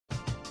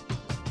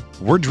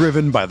We're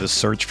driven by the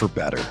search for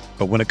better.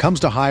 But when it comes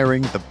to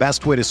hiring, the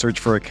best way to search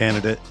for a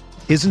candidate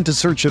isn't to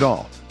search at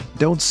all.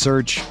 Don't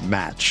search,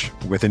 match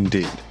with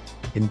Indeed.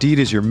 Indeed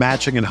is your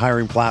matching and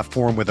hiring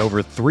platform with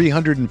over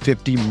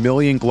 350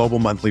 million global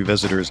monthly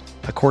visitors,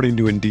 according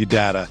to Indeed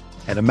data,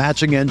 and a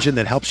matching engine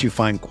that helps you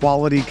find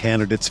quality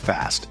candidates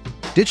fast.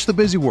 Ditch the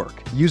busy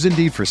work. Use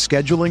Indeed for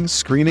scheduling,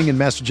 screening, and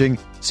messaging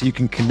so you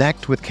can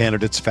connect with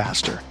candidates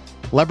faster.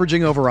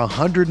 Leveraging over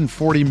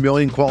 140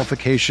 million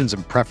qualifications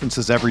and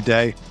preferences every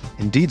day,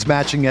 Indeed's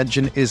matching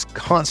engine is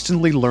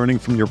constantly learning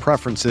from your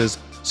preferences,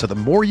 so the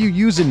more you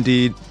use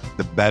Indeed,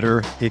 the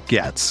better it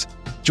gets.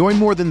 Join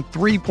more than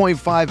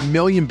 3.5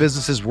 million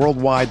businesses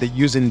worldwide that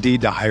use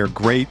Indeed to hire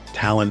great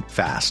talent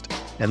fast.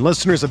 And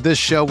listeners of this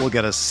show will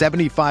get a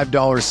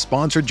 $75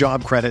 sponsored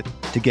job credit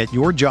to get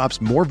your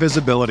jobs more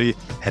visibility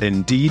at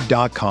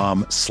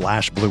Indeed.com/Blue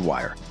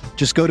Wire.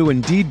 Just go to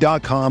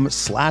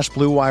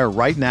Indeed.com/Blue Wire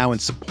right now and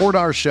support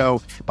our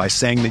show by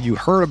saying that you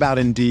heard about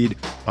Indeed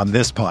on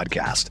this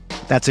podcast.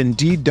 That's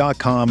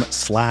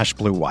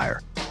Indeed.com/Blue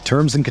Wire.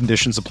 Terms and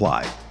conditions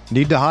apply.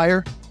 Need to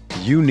hire?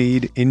 You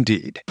need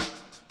Indeed.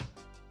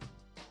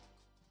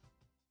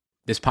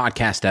 This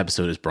podcast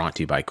episode is brought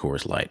to you by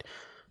Coors Light.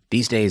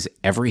 These days,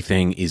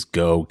 everything is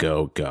go,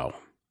 go, go.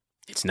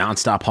 It's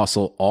nonstop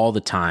hustle all the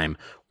time.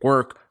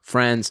 Work,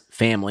 friends,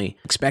 family,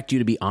 expect you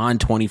to be on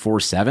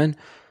 24/7.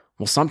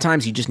 Well,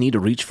 sometimes you just need to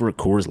reach for a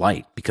Coors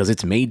Light because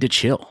it's made to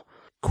chill.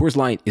 Coors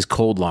Light is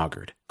cold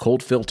lagered,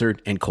 cold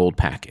filtered, and cold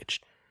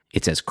packaged.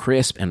 It's as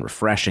crisp and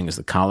refreshing as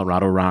the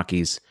Colorado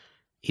Rockies.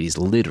 It is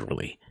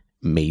literally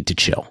made to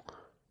chill.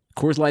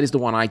 Coors Light is the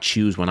one I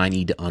choose when I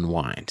need to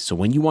unwind. So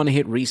when you want to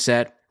hit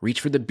reset,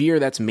 reach for the beer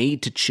that's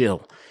made to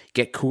chill.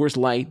 Get Coors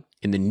Light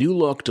in the new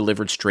look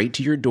delivered straight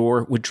to your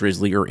door with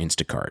Drizzly or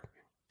Instacart.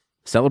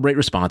 Celebrate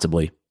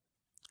responsibly.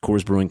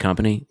 Coors Brewing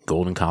Company,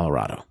 Golden,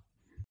 Colorado.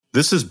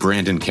 This is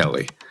Brandon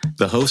Kelly,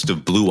 the host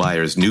of Blue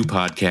Wire's new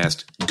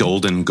podcast,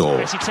 Golden Goal.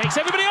 Messi takes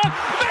everybody on.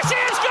 Messi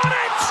has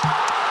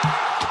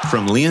got it!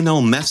 From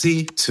Lionel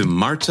Messi to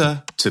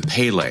Marta to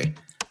Pele,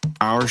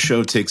 our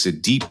show takes a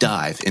deep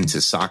dive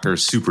into soccer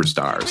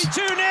superstars.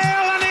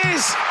 2-0 and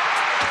is.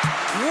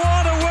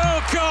 What a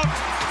World Cup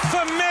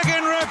for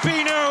Megan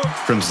Rapinoe.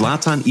 From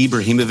Zlatan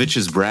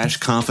Ibrahimovic's brash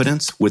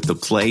confidence with the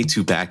play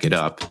to back it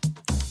up,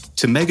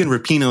 to Megan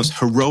Rapinoe's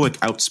heroic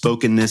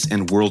outspokenness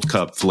and World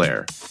Cup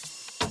flair.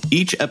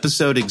 Each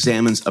episode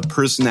examines a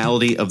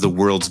personality of the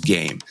world's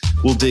game.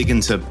 We'll dig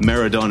into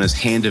Maradona's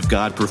Hand of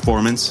God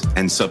performance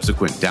and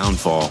subsequent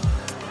downfall,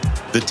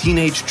 the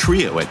teenage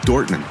trio at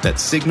Dortmund that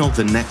signaled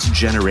the next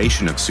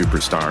generation of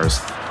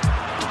superstars,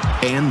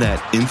 and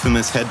that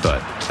infamous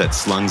headbutt that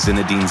slung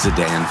Zinedine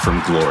Zidane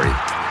from glory.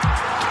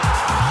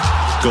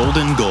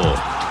 Golden Goal,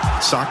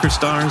 soccer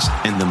stars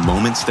and the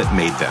moments that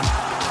made them.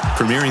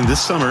 Premiering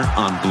this summer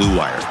on Blue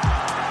Wire.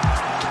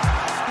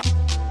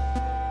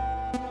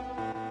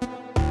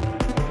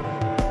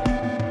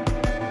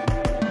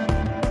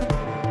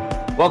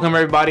 Welcome,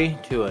 everybody,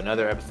 to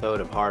another episode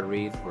of Hard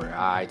Reads, where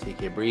I,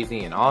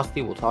 TKbreezy, and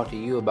Austy will talk to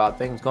you about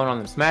things going on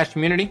in the Smash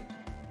community.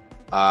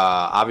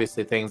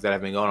 Obviously, things that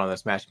have been going on in the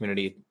Smash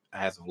community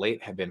as of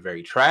late have been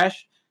very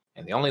trash,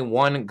 and the only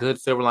one good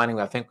silver lining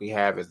that I think we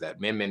have is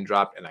that Min Min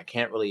dropped, and I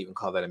can't really even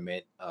call that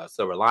a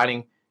silver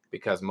lining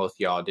because most of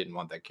y'all didn't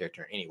want that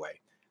character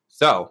anyway.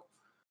 So,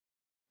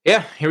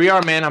 yeah, here we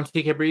are, man. I'm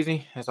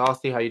TKbreezy. That's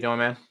Austy. How you doing,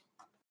 man?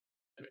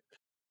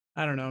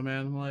 I don't know,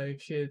 man.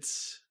 Like,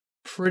 it's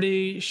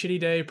pretty shitty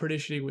day, pretty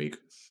shitty week,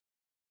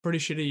 pretty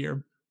shitty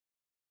year.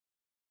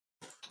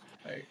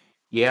 Like,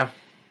 yeah.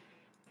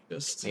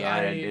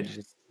 It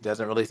just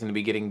doesn't really seem to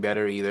be getting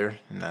better either,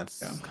 and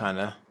that's kind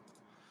of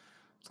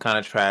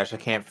trash. I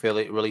can't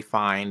really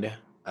find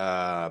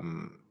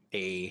an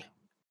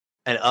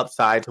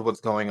upside to what's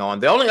going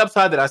on. The only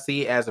upside that I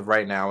see as of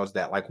right now is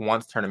that, like,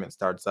 once tournament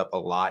starts up, a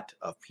lot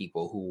of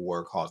people who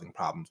were causing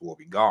problems will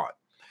be gone.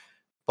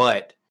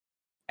 But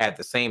at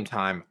the same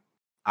time,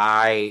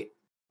 I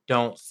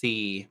don't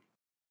see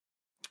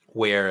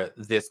where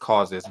this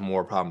causes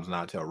more problems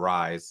not to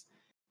arise,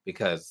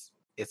 because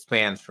it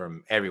spans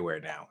from everywhere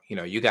now. You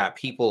know, you got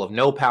people of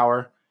no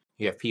power,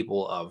 you have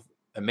people of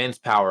immense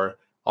power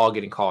all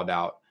getting called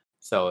out.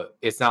 So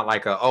it's not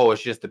like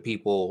it's just the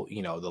people,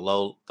 you know, the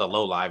low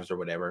lives or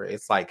whatever.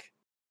 It's like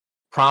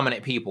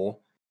prominent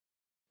people,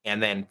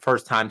 and then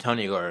first time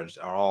Tony guards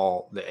are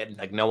all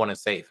like, no one is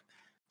safe.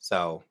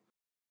 So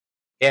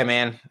yeah,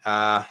 man.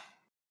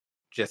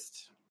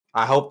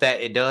 I hope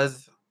that it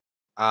does.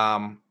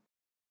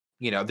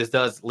 This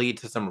does lead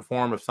to some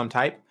reform of some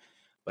type.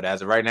 But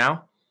as of right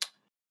now,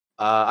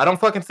 I don't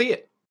fucking see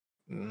it.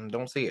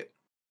 Don't see it.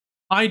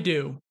 I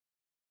do,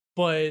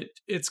 but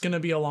it's going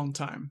to be a long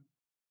time.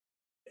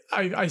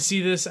 I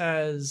see this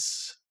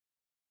as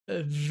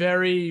a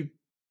very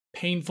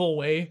painful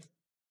way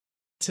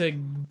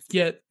to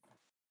get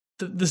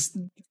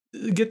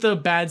the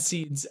bad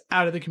seeds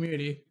out of the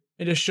community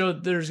and to show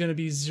that there's going to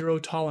be zero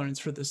tolerance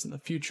for this in the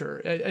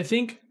future. I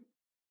think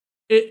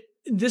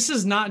this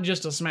is not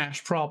just a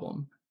Smash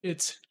problem.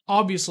 it's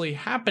obviously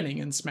happening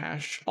in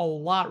Smash a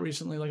lot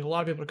recently. Like a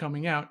lot of people are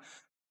coming out.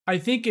 I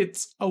think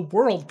it's a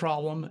world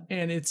problem,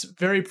 and it's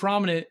very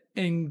prominent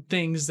in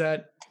things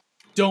that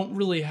don't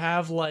really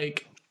have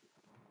like,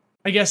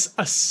 I guess,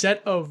 a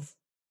set of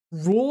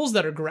rules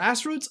that are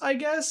grassroots. I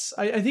guess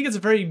I think it's a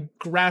very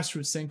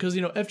grassroots thing because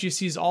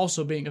FGC is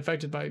also being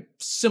affected by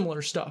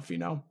similar stuff.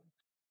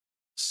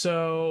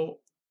 So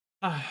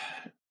I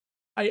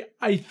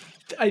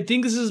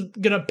think this is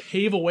gonna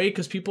pave a way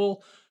because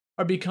people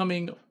are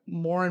becoming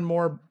more and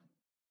more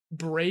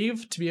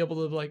brave to be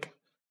able to like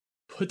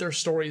put their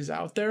stories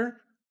out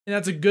there, and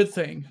that's a good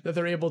thing that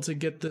they're able to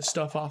get this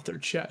stuff off their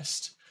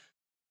chest.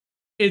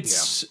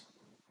 It's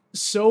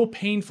so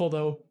painful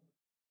though,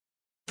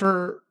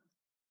 for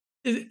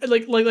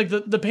like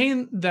the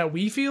pain that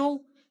we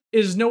feel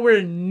is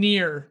nowhere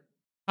near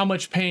how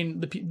much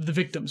pain the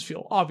victims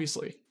feel.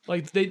 Obviously,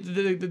 like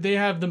they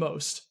have the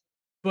most,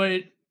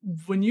 but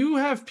when you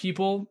have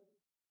people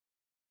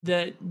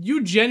that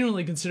you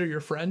genuinely consider your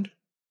friend,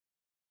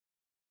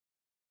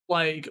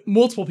 like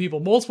multiple people,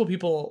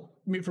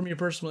 for me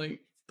personally,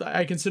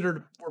 I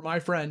considered were my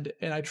friend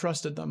and I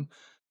trusted them.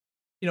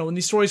 When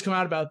these stories come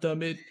out about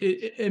them,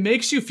 it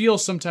makes you feel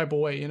some type of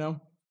way,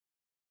 That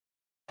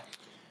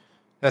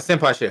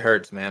senpai shit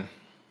hurts, man.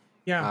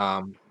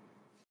 Yeah.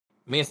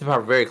 Me and senpai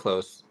are very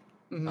close.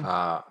 Mm-hmm.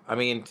 I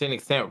mean, to an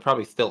extent, we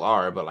probably still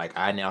are, but like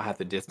I now have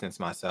to distance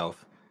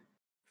myself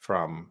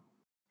from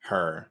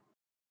her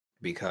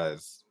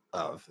because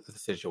of the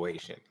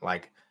situation.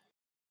 Like,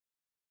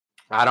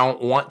 I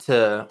don't want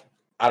to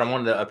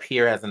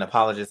appear as an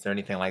apologist or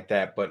anything like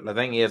that. But the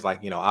thing is, like,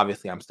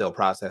 obviously I'm still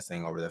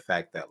processing over the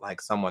fact that like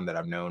someone that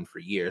I've known for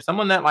years,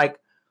 someone that like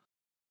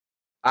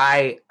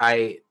I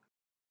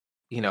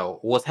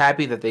was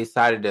happy that they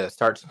decided to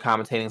start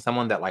commentating,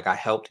 someone that like I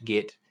helped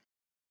get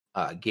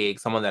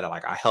gigs, someone that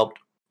like I helped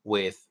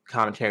with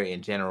commentary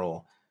in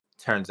general,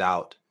 turns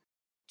out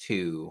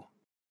to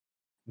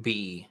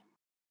be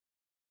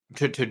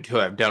to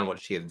have done what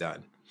she has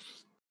done.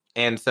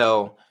 And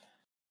so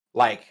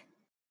like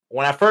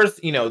when I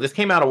first, this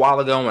came out a while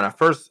ago, when I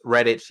first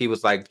read it, she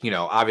was like,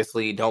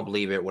 obviously don't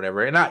believe it,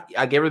 whatever. And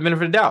I gave her the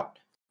benefit of the doubt.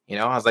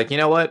 I was like, you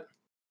know what?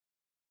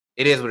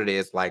 It is what it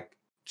is. Like,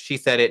 she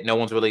said it. No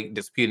one's really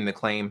disputing the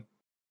claim.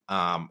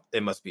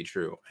 It must be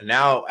true. And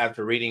now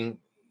after reading,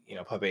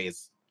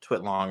 Puppet's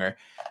twit longer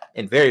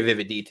in very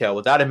vivid detail,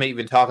 without him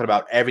even talking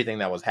about everything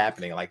that was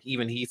happening, like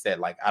even he said,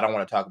 like, I don't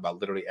want to talk about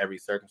literally every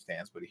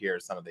circumstance, but here are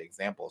some of the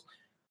examples.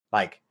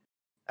 Like,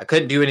 I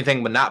couldn't do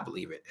anything but not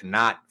believe it and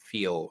not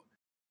feel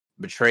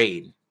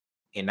betrayed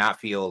and not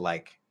feel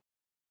like,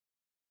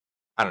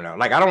 I don't know,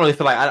 like I don't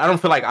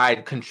feel like I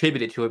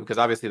contributed to it, because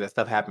obviously that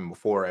stuff happened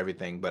before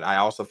everything. But I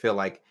also feel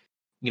like,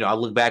 I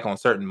look back on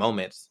certain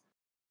moments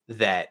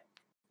that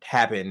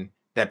happened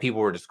that people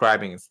were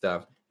describing and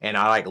stuff, and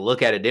I like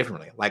look at it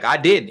differently. Like I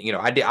did.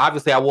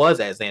 Obviously I was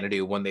at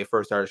Xanadu when they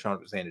first started showing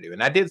up at Xanadu,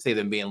 and I did see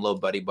them being a little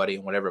buddy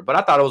and whatever. But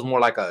I thought it was more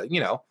like a,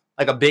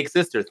 like a big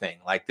sister thing.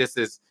 Like, this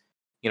is,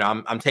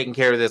 I'm taking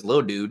care of this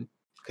little dude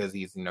because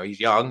he's, he's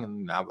young,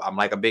 and I'm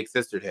like a big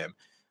sister to him.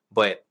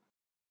 But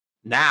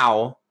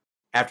now,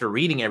 after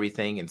reading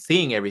everything and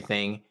seeing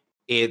everything,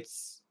 it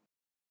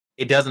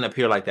doesn't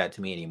appear like that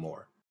to me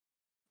anymore.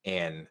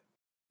 And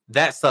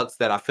that sucks.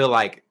 That I feel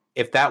like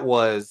if that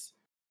was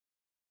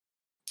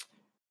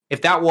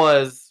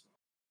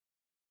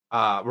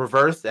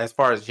reversed as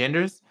far as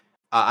genders,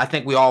 I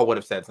think we all would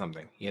have said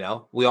something.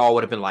 We all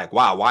would have been like,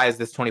 wow, why is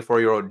this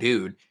 24-year-old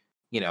dude,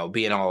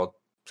 being all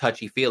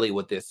touchy-feely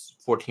with this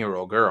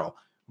 14-year-old girl?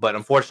 But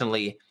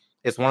unfortunately,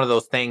 it's one of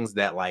those things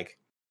that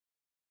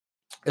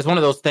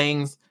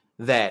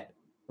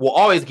will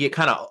always get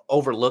kind of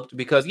overlooked,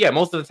 because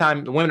most of the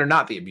time the women are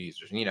not the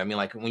abusers.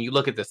 Like when you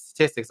look at the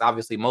statistics,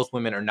 obviously most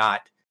women are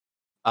not.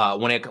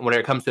 When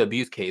it comes to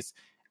abuse case,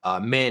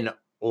 men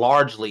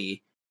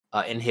largely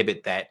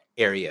inhibit that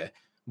area.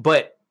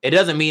 But it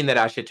doesn't mean that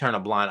I should turn a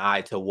blind eye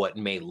to what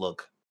may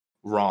look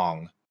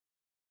wrong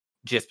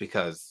just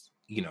because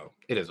it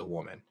is a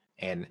woman.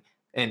 And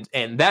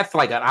that's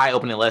like an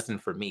eye-opening lesson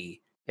for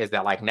me, is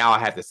that like now I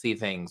have to see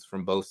things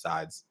from both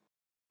sides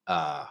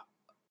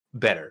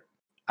better.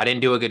 I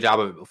didn't do a good job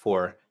of it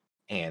before,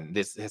 and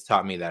this has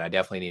taught me that I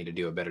definitely need to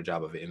do a better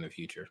job of it in the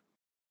future.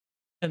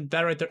 And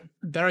that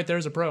right there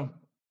is a pro.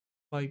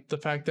 Like the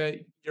fact that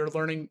you're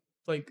learning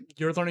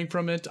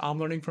from it, I'm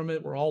learning from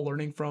it, we're all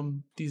learning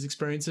from these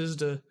experiences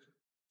to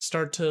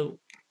start to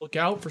look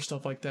out for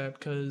stuff like that.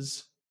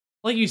 Because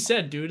like you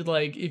said, dude,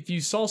 like if you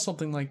saw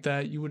something like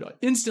that, you would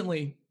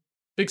instantly,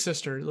 big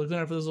sister, looking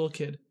out for this little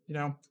kid,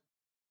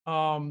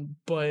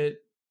 but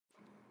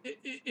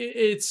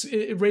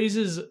it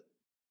raises,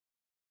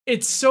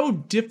 it's so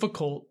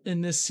difficult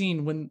in this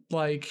scene when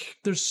like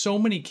there's so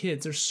many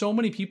kids, there's so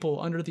many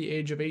people under the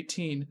age of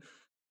 18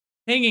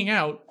 hanging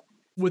out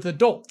with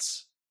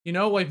adults.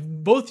 Like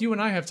both you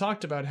and I have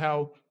talked about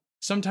how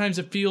sometimes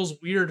it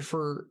feels weird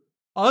for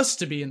us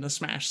to be in the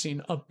Smash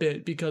scene a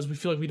bit, because we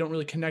feel like we don't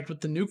really connect with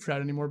the new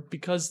crowd anymore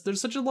because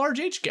there's such a large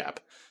age gap.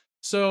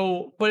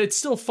 So, but it's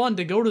still fun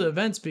to go to the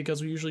events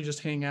because we usually just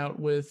hang out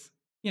with,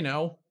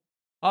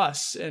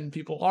 us and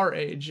people our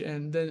age.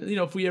 And then,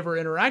 if we ever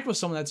interact with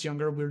someone that's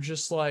younger, we're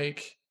just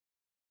like,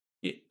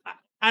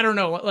 I don't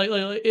know,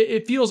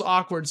 it feels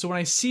awkward. So when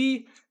I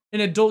see an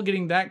adult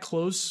getting that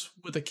close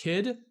with a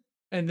kid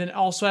and then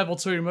also have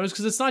ulterior motives,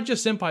 because it's not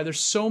just Senpai, there's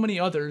so many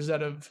others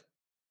that have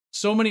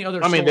so many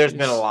other stories. There's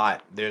been a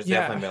lot. There's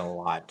definitely been a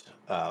lot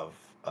of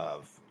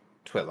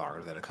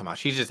Twitloggers that have come out.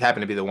 She just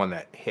happened to be the one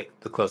that hit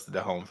the closest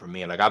to home for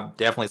me. Like, I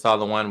definitely saw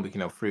the one with,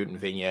 Fruit and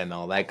Vinya and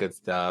all that good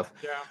stuff.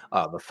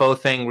 Yeah. The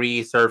faux thing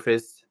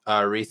resurfaced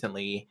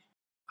recently.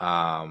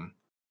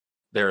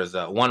 There's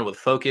one with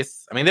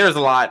Focus. There's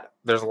a lot.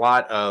 There's a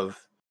lot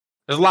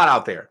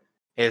out there.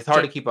 It's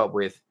hard to keep up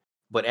with,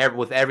 but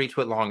with every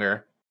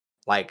Twitlonger,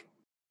 like,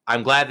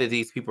 I'm glad that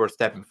these people are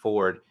stepping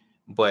forward,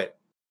 but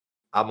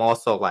I'm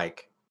also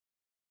like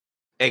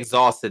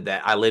exhausted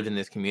that I lived in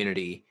this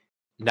community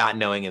not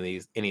knowing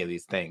any of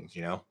these things,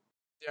 Yeah.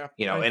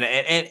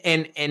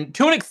 And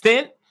to an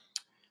extent,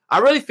 I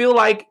really feel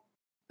like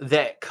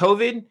that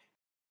COVID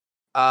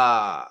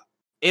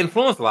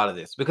influenced a lot of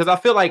this, because I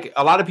feel like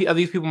a lot of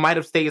these people might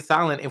have stayed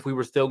silent if we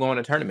were still going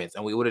to tournaments,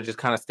 and we would have just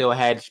kind of still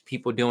had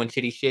people doing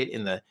shitty shit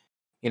in the,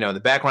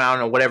 the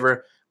background or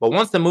whatever. But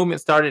once the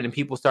movement started and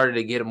people started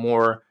to get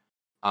more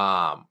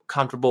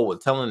comfortable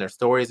with telling their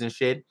stories and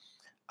shit,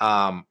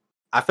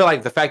 I feel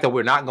like the fact that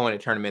we're not going to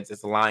tournaments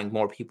is allowing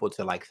more people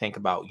to like think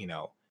about,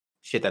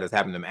 shit that has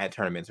happened to them at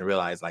tournaments and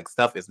realize like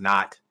stuff is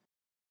not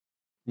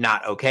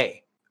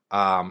okay.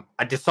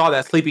 I just saw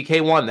that Sleepy K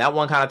one. That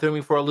one kind of threw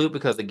me for a loop,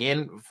 because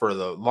again, for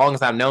the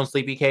longest I've known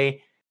Sleepy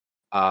K,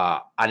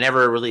 I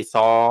never really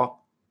saw.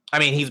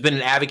 He's been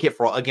an advocate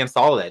against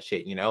all of that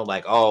shit.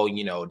 Like,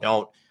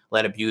 don't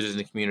let abusers in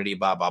the community,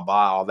 blah blah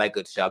blah, all that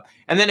good stuff.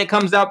 And then it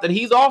comes out that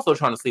he's also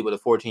trying to sleep with a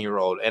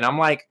 14-year-old, and I'm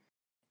like,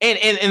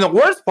 and the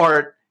worst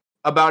part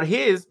about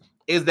his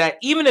is that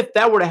even if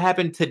that were to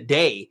happen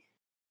today,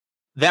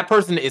 that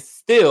person is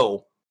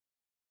still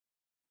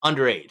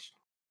underage.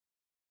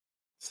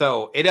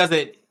 So it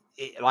doesn't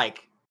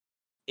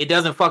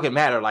fucking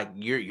matter. Like,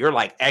 you're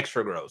like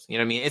extra gross. You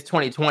know what I mean? It's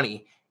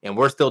 2020 and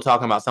we're still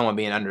talking about someone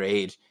being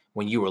underage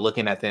when you were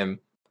looking at them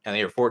and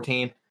they were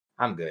 14.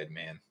 I'm good,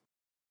 man.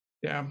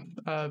 Yeah.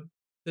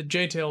 The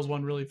J-Tails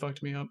one really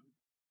fucked me up.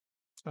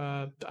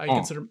 I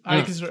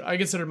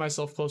consider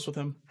myself close with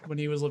him when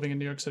he was living in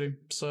New York City.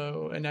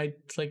 So, and I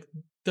like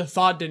the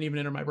thought didn't even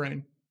enter my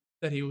brain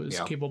that he was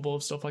capable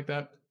of stuff like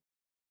that.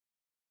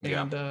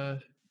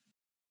 And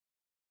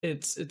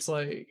it's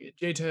like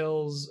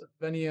J-Tails,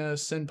 Venia,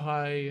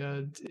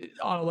 Senpai,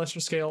 on a lesser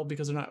scale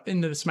because they're not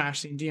into the Smash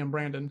scene. DM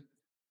Brandon,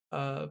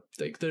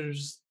 like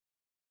there's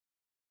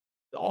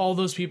all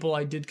those people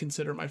I did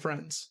consider my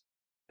friends,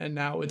 and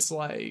now it's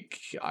like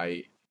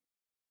I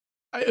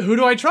who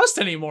do I trust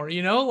anymore?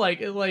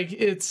 Like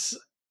it's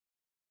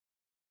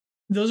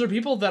those are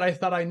people that I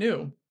thought I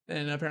knew,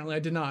 and apparently I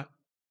did not.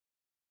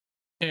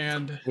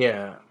 And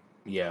yeah.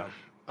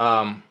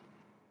 I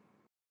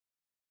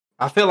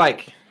feel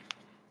like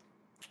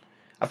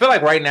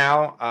right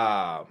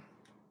now,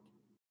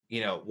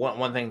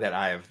 one thing that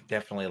I have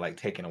definitely like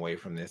taken away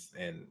from this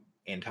and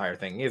entire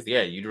thing is,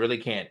 you really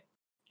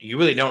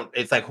don't.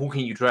 It's like, who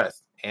can you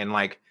trust? And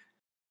like,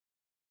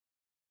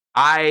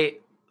 I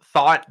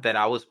thought that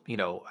I was,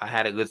 I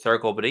had a good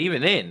circle, but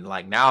even then,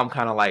 like now I'm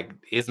kind of like,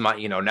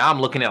 now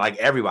I'm looking at like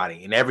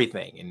everybody and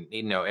everything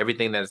and,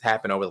 everything that has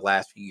happened over the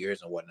last few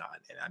years and whatnot.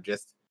 And I'm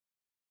just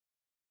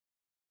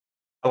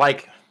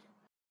like,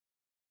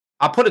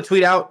 I put a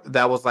tweet out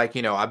that was like,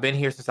 I've been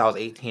here since I was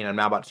 18. I'm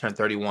now about to turn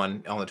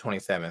 31 on the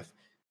 27th.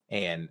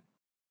 And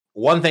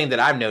one thing that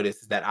I've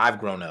noticed is that I've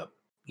grown up,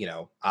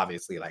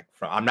 obviously, like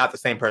I'm not the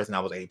same person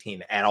I was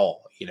 18 at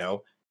all,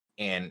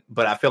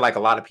 but I feel like a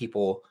lot of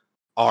people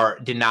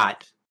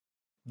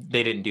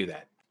they didn't do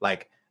that.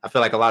 Like, I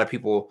feel like a lot of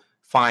people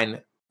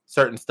find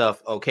certain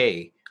stuff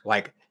okay,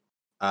 like,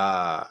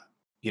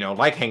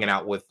 like hanging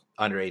out with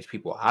underage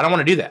people. I don't want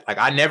to do that. Like,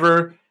 I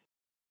never,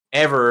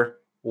 ever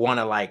want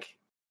to like,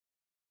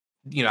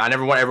 I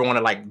never ever want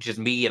to like just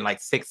me and like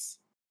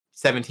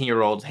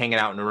 17-year-olds hanging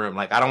out in the room.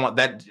 Like, I don't want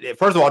that.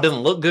 First of all, it doesn't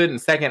look good. And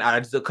second, I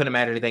just couldn't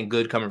imagine anything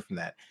good coming from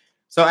that.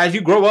 So as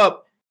you grow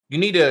up, you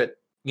need to,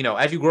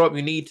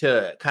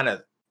 kind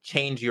of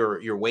change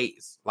your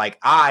ways. Like,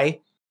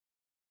 I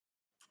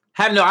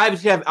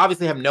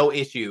obviously have no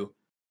issue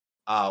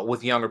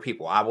with younger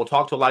people. I will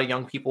talk to a lot of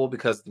young people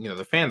because,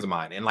 they're fans of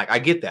mine. And like, I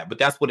get that, but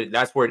that's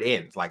where it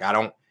ends. Like, I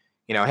don't,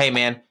 hey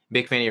man,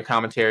 big fan of your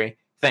commentary.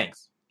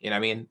 Thanks. You know what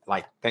I mean?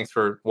 Like, thanks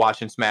for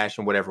watching Smash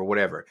and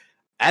whatever.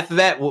 After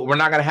that, we're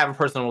not going to have a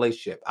personal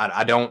relationship.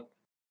 I don't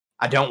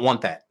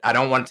want that. I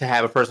don't want to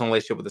have a personal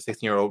relationship with a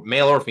 16-year-old,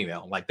 male or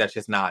female. Like,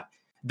 that's not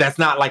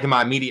like in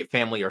my immediate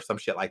family or some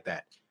shit like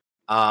that.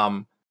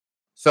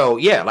 So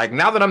yeah, like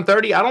now that I'm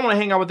 30, I don't want to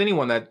hang out with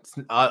anyone that's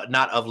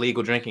not of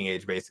legal drinking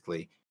age,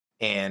 basically.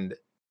 And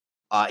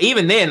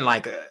even then,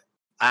 like,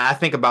 I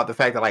think about the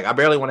fact that like I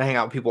barely want to hang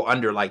out with people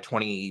under like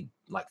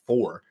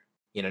 24.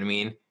 You know what I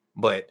mean?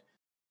 But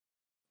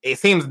it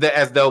seems that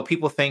as though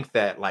people think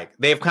that like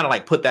they've kind of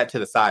like put that to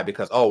the side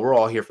because we're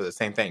all here for the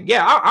same thing.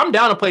 Yeah, I'm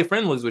down to play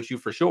friendlies with you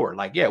for sure.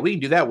 Like, yeah, we can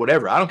do that,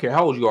 whatever. I don't care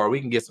how old you are,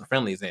 we can get some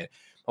friendlies in.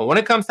 But when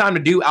it comes time to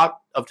do out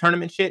of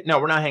tournament shit, no,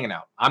 we're not hanging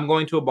out. I'm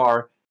going to a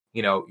bar.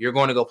 You're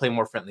going to go play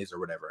more friendlies or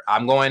whatever.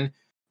 I'm going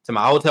to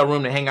my hotel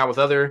room to hang out with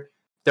other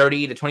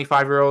 30 to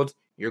 25-year-olds.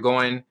 You're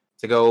going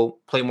to go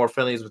play more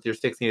friendlies with your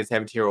 16 to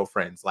 17-year-old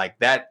friends. Like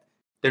that,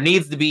 there doesn't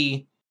need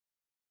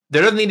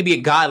to be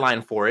a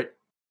guideline for it.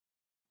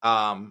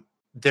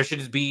 There should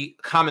just be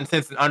common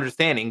sense and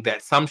understanding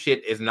that some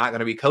shit is not going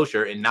to be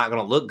kosher and not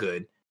going to look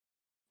good,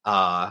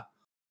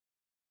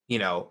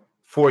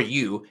 for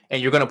you.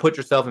 And you're going to put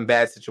yourself in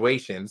bad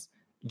situations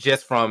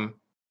just from,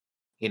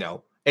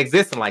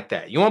 existing like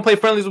that. You want to play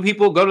friendlies with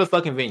people, go to the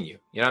fucking venue.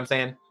 You know what I'm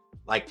saying?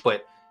 Like,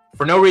 but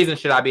for no reason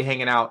should I be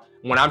hanging out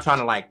when I'm trying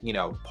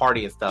to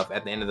party and stuff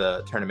at the end of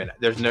the tournament.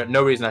 There's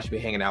no reason I should be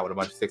hanging out with a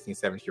bunch of 16,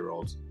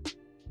 17-year-olds,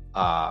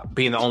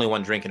 being the only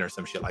one drinking or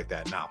some shit like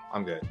that. No,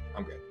 I'm good.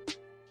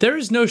 There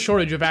is no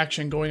shortage of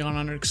action going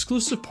on our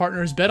exclusive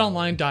partners,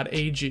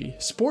 betonline.ag.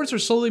 Sports are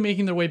slowly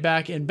making their way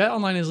back, and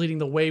BetOnline is leading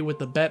the way with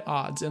the bet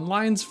odds and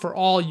lines for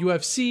all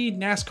UFC,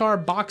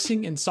 NASCAR,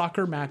 boxing, and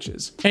soccer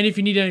matches. And if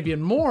you need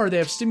even more, they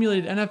have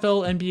stimulated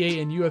NFL,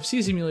 NBA, and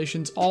UFC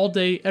simulations all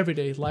day, every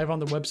day, live on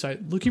their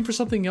website. Looking for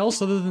something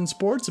else other than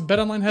sports?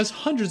 BetOnline has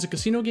hundreds of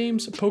casino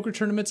games, poker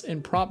tournaments,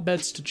 and prop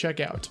bets to check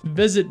out.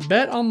 Visit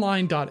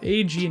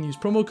betonline.ag and use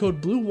promo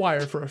code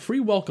BLUEWIRE for a free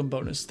welcome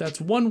bonus. That's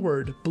one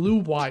word,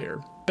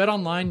 BLUEWIRE.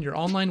 BetOnline, your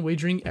online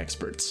wagering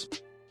experts.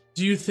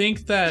 Do you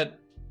think that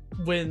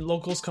when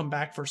locals come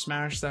back for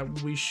Smash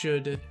that we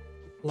should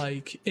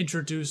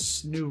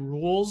introduce new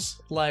rules?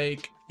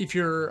 Like if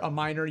you're a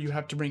minor, you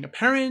have to bring a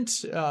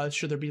parent.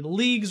 Should there be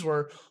leagues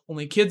where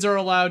only kids are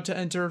allowed to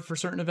enter for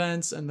certain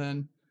events, and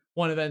then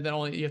one event that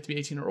only you have to be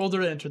 18 or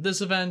older to enter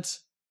this event?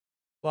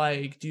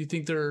 Like, do you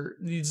think there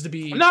needs to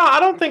be? No, I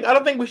don't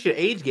think we should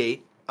age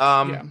gate.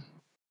 Yeah.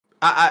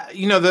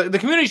 The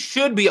community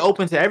should be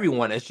open to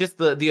everyone. It's just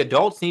the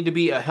adults need to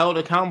be held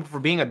accountable for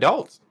being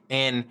adults,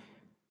 and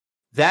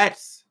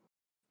that's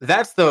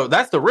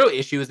the real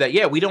issue. Is that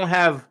we don't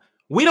have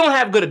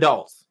good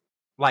adults.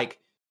 Like,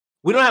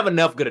 we don't have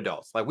enough good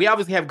adults. Like, we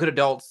obviously have good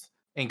adults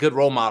and good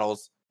role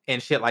models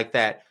and shit like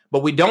that,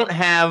 but we don't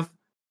have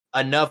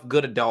enough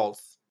good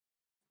adults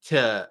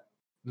to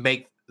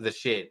make the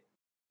shit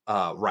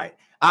right.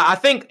 I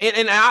think,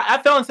 and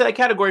I fell into that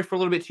category for a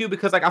little bit too,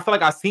 because I feel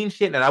like I've seen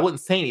shit and I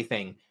wouldn't say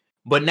anything,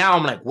 but now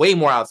I'm way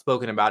more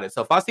outspoken about it.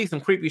 So if I see some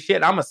creepy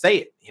shit, I'm gonna say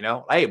it.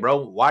 Hey, bro,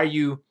 why are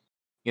you,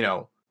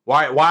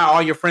 why are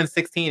all your friends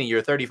 16 and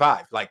you're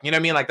 35? Like, you know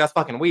what I mean? Like, that's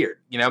fucking weird.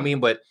 You know what I mean?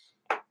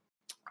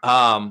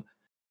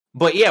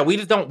 But yeah,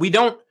 we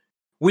don't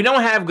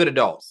have good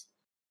adults.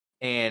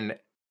 And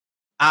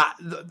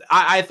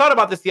I thought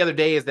about this the other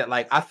day. Is that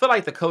I feel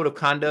like the code of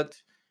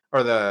conduct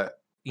or the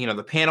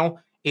panel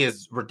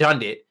is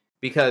redundant,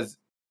 because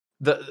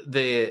I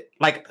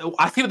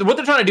see what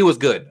they're trying to do is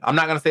good. I'm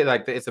not gonna say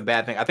it's a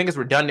bad thing. I think it's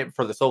redundant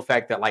for the sole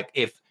fact that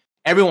if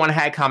everyone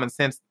had common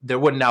sense, there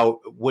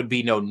would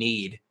be no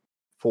need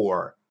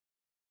for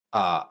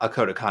a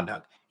code of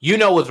conduct.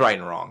 What's right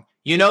and wrong.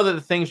 That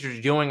the things you're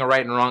doing are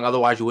right and wrong.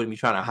 Otherwise, you wouldn't be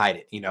trying to hide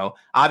it.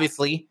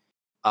 Obviously,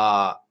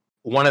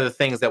 one of the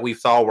things that we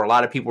saw where a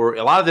lot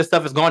of this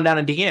stuff is going down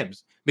in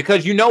DMs.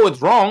 Because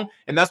it's wrong,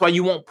 and that's why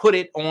you won't put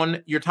it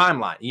on your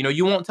timeline.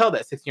 You won't tell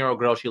that 16-year-old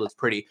girl she looks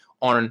pretty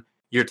on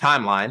your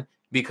timeline,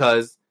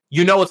 because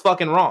it's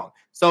fucking wrong.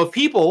 So if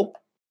people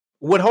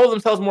would hold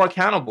themselves more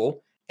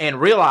accountable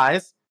and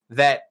realize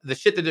that the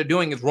shit that they're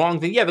doing is wrong,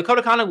 then the code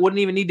of conduct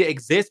wouldn't even need to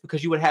exist,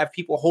 because you would have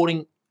people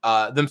holding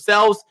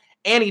themselves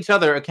and each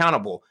other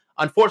accountable.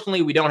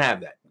 Unfortunately, we don't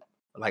have that.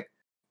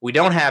 We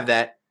don't have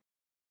that.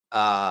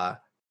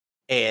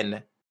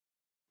 And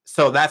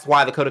so that's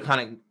why the code of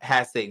conduct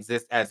has to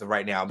exist as of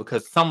right now,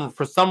 because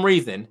for some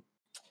reason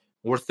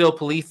we're still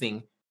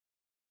policing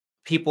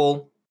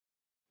people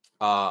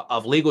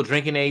of legal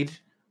drinking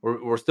age.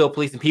 We're still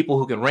policing people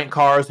who can rent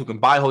cars, who can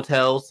buy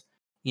hotels,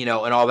 and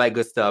all that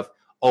good stuff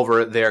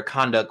over their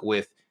conduct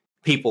with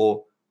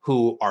people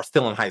who are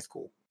still in high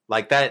school.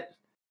 Like that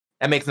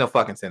makes no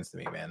fucking sense to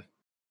me, man.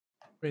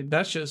 I mean,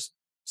 that's just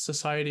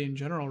society in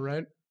general,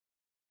 right?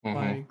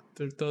 Mm-hmm.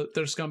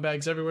 There's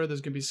scumbags everywhere. There's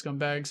gonna be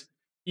scumbags.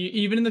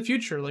 Even in the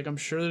future, I'm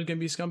sure there's going to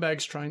be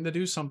scumbags trying to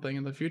do something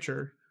in the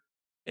future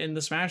in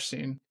the Smash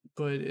scene,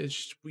 but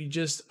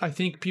I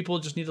think people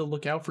just need to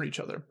look out for each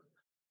other.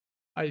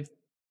 Like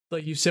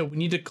you said, we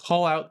need to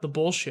call out the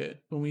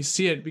bullshit when we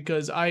see it,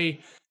 because I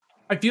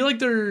feel like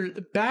they're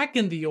back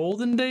in the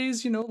olden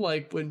days,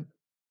 when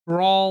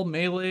Brawl,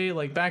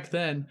 Melee, back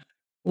then,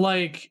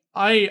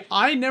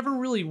 I never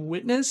really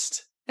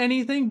witnessed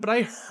anything, but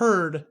I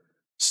heard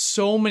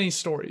so many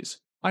stories.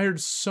 I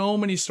heard so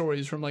many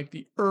stories from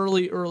the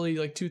early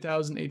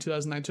 2008,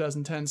 2009,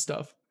 2010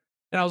 stuff.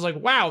 And I was like,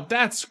 wow,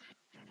 that's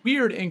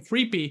weird and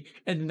creepy.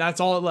 And that's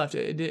all it left.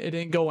 It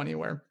didn't go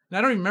anywhere. And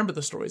I don't even remember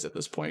the stories at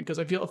this point, because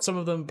I feel some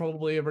of them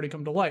probably have already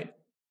come to light.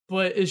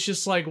 But it's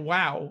just like,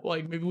 wow,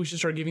 like maybe we should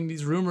start giving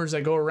these rumors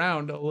that go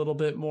around a little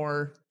bit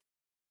more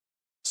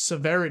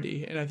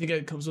severity. And I think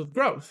it comes with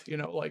growth,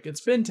 like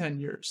it's been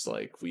 10 years.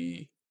 Like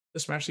the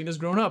Smash scene has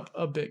grown up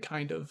a bit,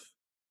 kind of,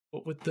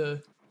 with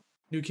the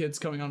new kids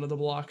coming onto the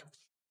block.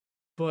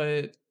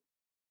 But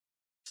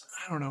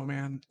I don't know,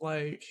 man.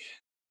 Like,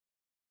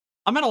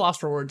 I'm at a loss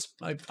for words.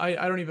 I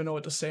don't even know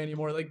what to say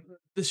anymore. Like,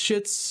 this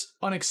shit's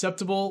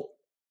unacceptable,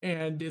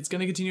 and it's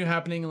going to continue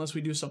happening unless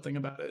we do something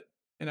about it.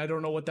 And I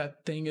don't know what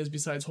that thing is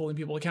besides holding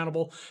people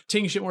accountable,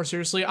 taking shit more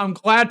seriously. I'm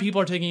glad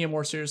people are taking it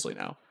more seriously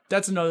now.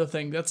 That's another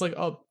thing. That's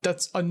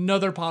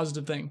another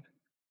positive thing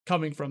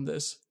coming from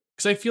this.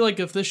 Because I feel like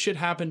if this shit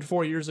happened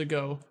 4 years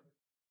ago,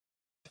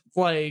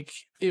 like,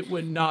 it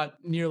would not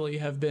nearly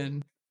have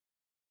been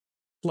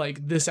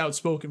like this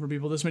outspoken for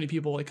people, this many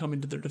people like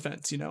coming to their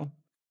defense,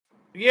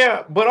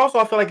 Yeah, but also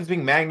I feel like it's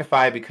being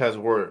magnified because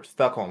we're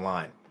stuck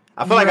online.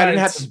 I feel like I didn't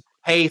have to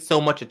pay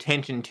so much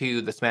attention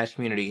to the Smash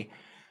community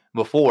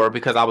before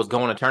because I was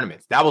going to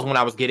tournaments. That was when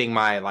I was getting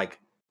my like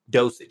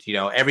dosage,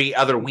 every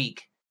other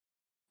week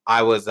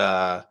I was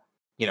at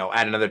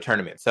another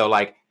tournament. So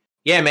like,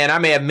 yeah, man, I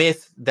may have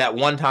missed that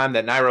one time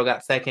that Nairo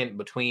got second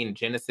between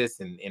Genesis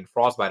and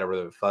Frostbite or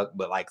whatever the fuck,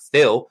 but like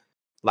still,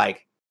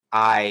 like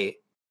I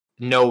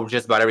know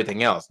just about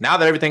everything else. Now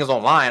that everything is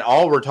online,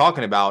 all we're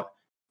talking about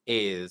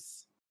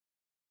is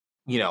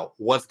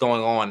what's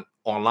going on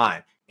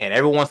online. And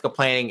everyone's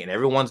complaining and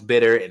everyone's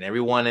bitter and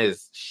everyone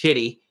is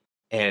shitty.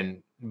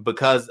 And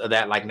because of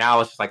that, like now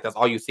it's just like that's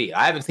all you see.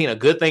 I haven't seen a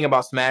good thing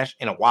about Smash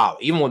in a while.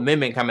 Even with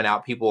Min coming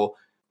out, people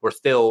were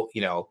still,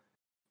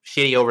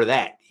 shitty over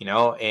that,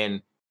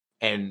 and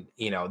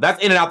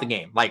that's in and out the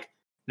game. Like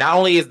not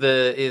only is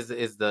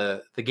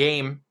the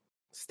game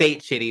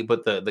state shitty,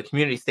 but the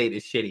community state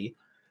is shitty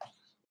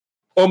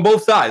on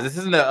both sides. This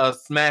isn't a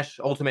Smash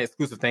Ultimate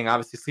exclusive thing.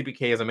 Obviously, Sleepy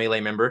K is a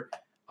Melee member.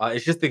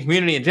 It's just the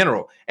community in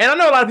general. And I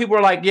know a lot of people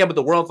are like, yeah, but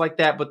the world's like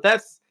that. But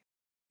that's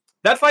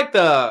like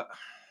I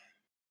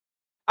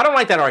don't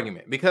like that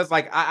argument because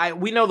like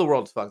we know the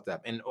world's fucked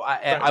up, and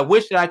I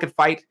wish that I could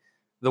fight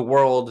the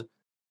world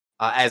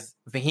as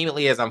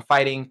vehemently as I'm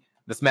fighting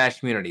the Smash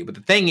community. But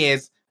the thing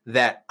is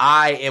that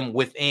I am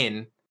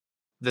within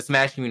the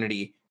Smash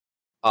community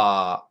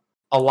a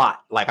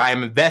lot. Like I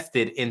am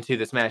invested into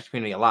the Smash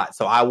community a lot,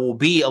 so I will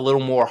be a little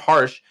more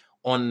harsh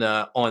on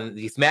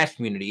the Smash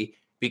community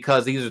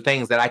because these are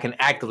things that I can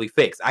actively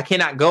fix. I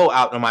cannot go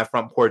out on my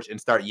front porch and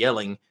start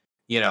yelling,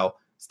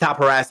 stop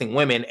harassing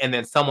women, and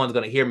then someone's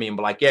going to hear me and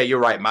be like, yeah, you're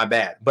right, my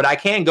bad. But I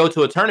can go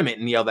to a tournament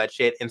and yell that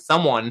shit, and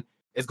someone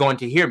is going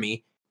to hear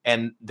me,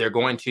 and they're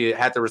going to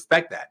have to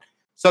respect that.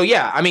 So,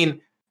 yeah, I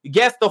mean,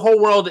 yes, the whole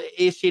world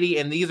is shitty,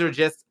 and these are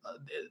just,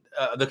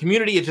 the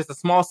community is just a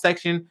small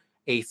section,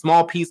 a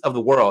small piece of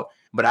the world.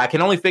 But I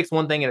can only fix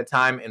one thing at a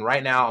time, and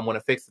right now I'm going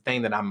to fix the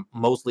thing that I'm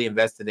mostly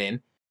invested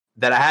in,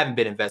 that I haven't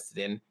been invested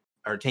in,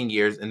 or 10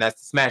 years, and that's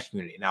the Smash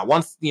community. Now,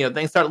 once,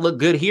 things start to look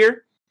good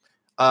here,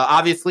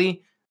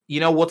 obviously,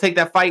 we'll take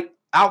that fight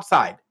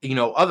outside,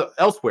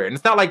 elsewhere. And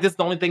it's not like this is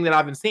the only thing that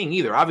I've been seeing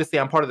either. Obviously,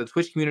 I'm part of the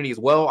Twitch community as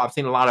well. I've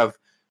seen a lot of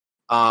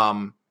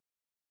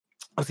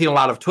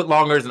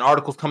Twitlongers and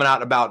articles coming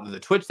out about the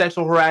Twitch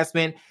sexual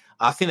harassment.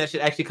 I've seen that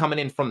shit actually coming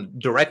in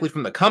directly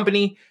from the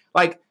company.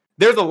 Like,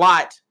 there's a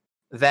lot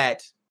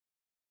that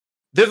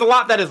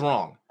is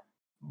wrong.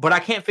 But I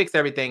can't fix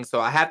everything, so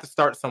I have to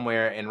start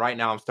somewhere. And right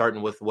now I'm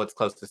starting with what's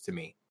closest to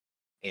me.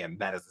 And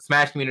that is the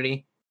Smash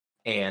community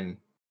and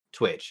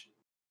Twitch.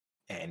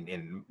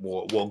 And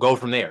we'll go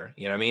from there.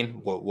 You know what I mean?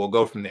 We'll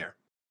go from there.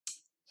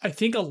 I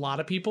think a lot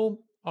of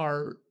people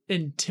are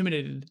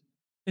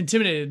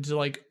intimidated to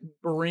like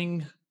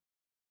bring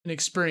an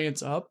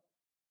experience up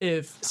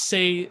if,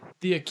 say,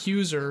 the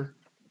accuser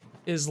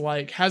is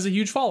like has a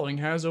huge following,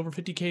 has over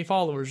 50K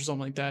followers or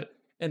something like that,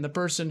 and the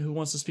person who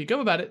wants to speak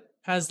up about it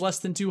has less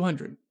than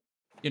 200.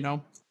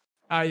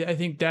 I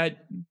think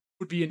that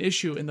would be an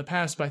issue in the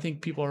past, but I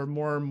think people are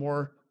more and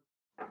more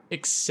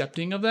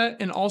accepting of that.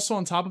 And also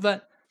on top of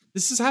that,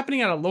 this is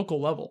happening at a local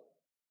level.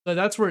 So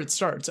that's where it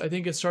starts. I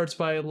think it starts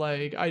by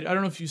like, I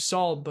don't know if you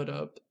saw, but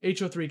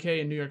HO3K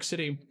in New York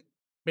City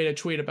made a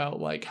tweet about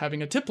like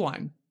having a tip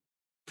line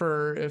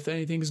for if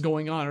anything's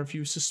going on or if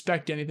you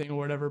suspect anything or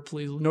whatever,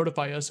 please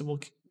notify us and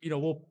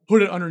we'll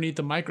put it underneath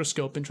the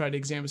microscope and try to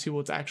examine, see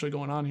what's actually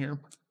going on here.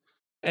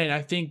 And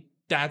I think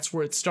that's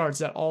where it starts,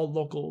 that all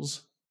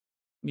locals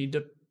need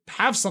to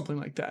have something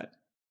like that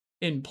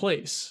in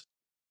place.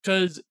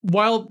 Because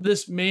while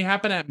this may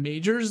happen at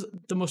majors,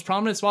 the most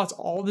prominent spots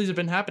all of these have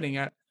been happening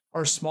at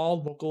are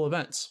small local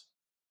events.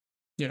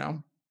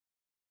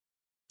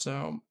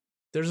 So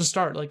there's a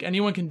start. Like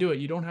anyone can do it.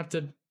 You don't have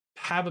to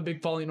have a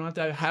big following. You don't have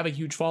to have a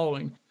huge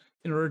following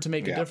in order to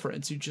make a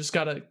difference. You just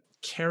got to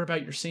care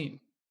about your scene.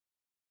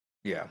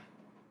 Yeah.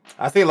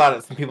 I see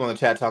some people in the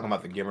chat talking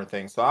about the Gimmer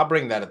thing, so I'll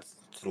bring that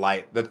to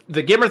light.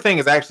 The Gimmer thing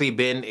has actually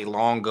been a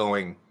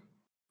long-going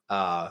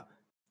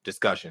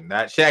discussion.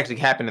 That shit actually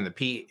happened in the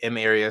PM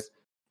eras.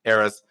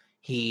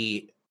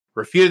 He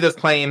refuted those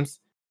claims.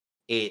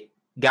 It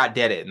got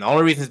deaded. And the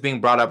only reason it's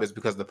being brought up is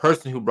because the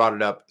person who brought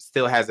it up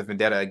still has a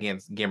vendetta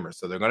against Gimmer.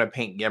 So they're going to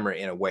paint Gimmer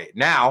in a way.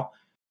 Now,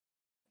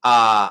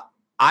 I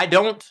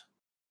don't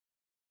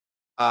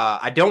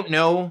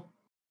know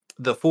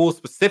the full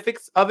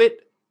specifics of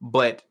it,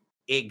 but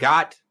it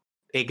got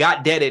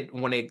deaded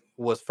when it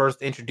was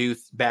first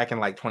introduced back in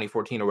like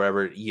 2014 or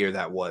whatever year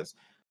that was,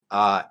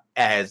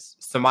 as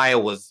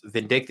Samaya was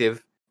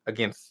vindictive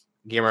against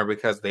Gimmer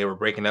because they were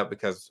breaking up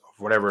because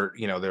of whatever,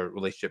 their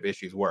relationship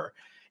issues were.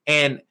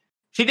 And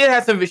she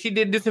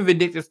did do some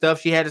vindictive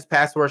stuff. She had his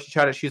password. She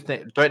tried to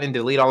threatening to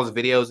delete all his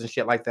videos and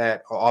shit like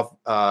that off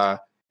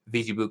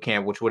VG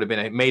Bootcamp, which would have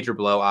been a major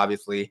blow,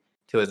 obviously,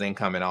 to his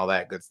income and all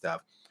that good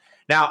stuff.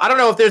 Now, I don't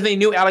know if there's any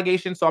new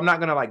allegations, so I'm not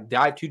gonna like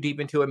dive too deep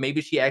into it. Maybe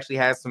she actually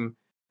has some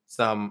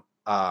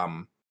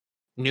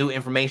new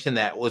information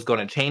that was going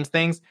to change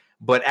things.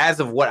 But as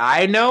of what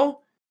I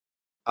know,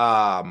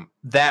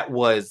 that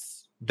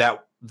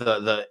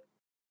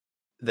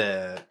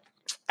the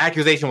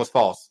accusation was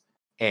false,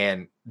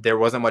 and there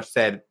wasn't much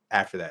said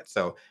after that.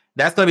 So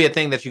that's going to be a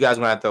thing that you guys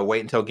are going to have to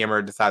wait until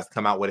Gimmer decides to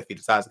come out with, if he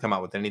decides to come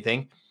out with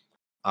anything.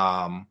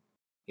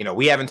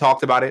 We haven't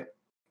talked about it.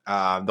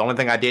 The only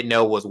thing I did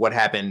know was what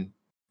happened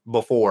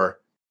before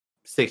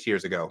 6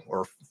 years ago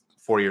or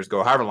 4 years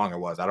ago, however long it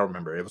was. I don't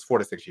remember. It was 4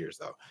 to 6 years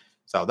though.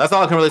 So that's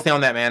all I can really say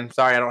on that, man.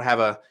 Sorry, I don't have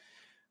a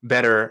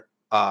better,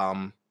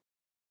 a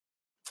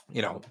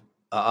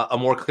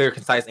more clear,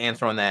 concise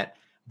answer on that.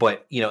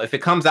 But if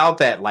it comes out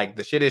that like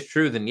the shit is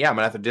true, then yeah, I'm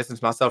gonna have to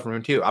distance myself from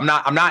him too. I'm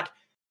not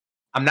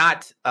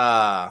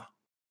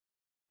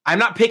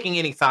picking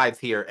any sides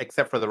here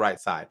except for the right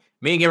side.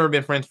 Me and Gimmer have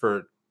been friends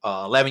for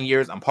 11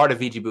 years. I'm part of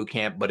VG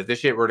Bootcamp, but if this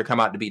shit were to come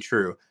out to be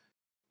true,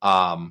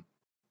 I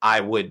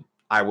would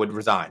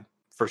resign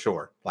for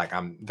sure. Like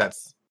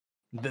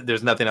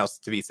there's nothing else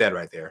to be said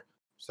right there.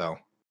 So,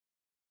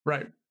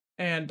 right.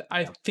 And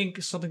I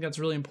think something that's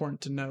really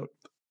important to note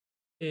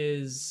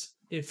is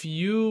it's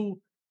good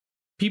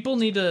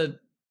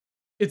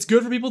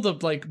for people to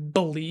like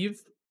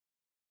believe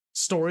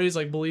stories,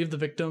 like believe the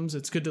victims.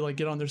 It's good to like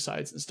get on their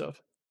sides and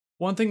stuff.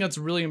 One thing that's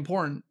really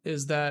important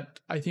is that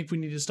I think we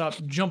need to stop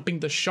jumping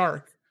the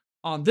shark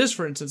on this,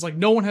 for instance. Like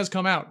no one has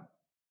come out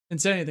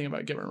and said anything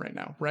about Gimmer right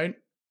now, right?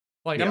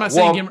 Like yeah, I'm not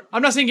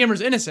saying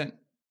Gimmer's innocent,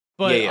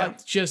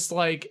 but just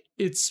like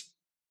it's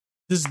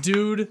this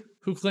dude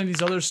who claimed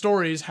these other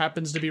stories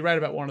happens to be right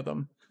about one of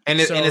them. And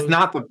it's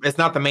not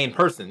the main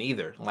person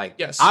either. Like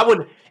yes. I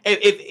would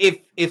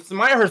if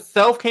Samaya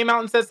herself came out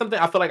and said something,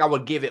 I feel like I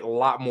would give it a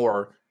lot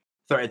more.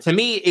 To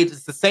me,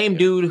 it's the same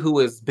dude who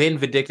has been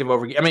vindictive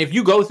over. I mean, if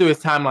you go through his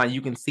timeline,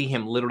 you can see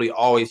him literally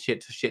always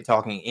shit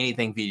talking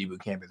anything VG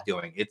Bootcamp is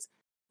doing.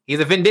 He's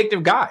a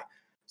vindictive guy.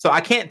 So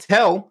I can't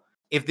tell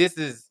if this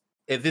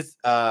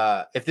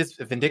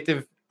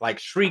vindictive like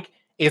shriek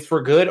is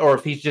for good or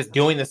if he's just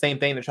doing the same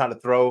thing to try to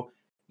throw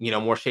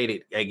more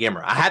shade at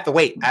Gimmer. I have to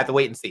wait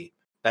and see.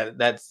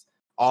 That's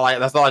all I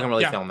can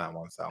really say on that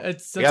one. So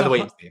you have to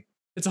wait and see.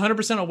 It's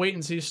 100% a wait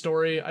and see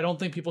story. I don't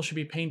think people should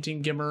be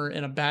painting Gimmer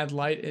in a bad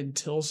light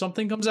until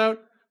something comes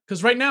out.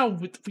 Because right now,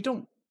 we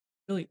don't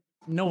really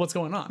know what's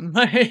going on.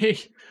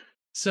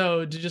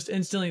 So to just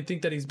instantly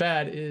think that he's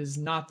bad is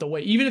not the way.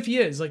 Even if he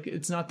is, like,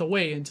 it's not the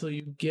way until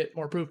you get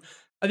more proof.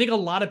 I think a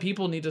lot of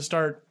people need to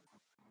start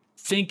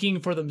thinking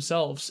for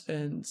themselves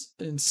and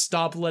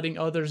stop letting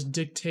others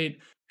dictate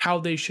how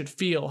they should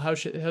feel, how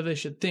they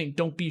should think.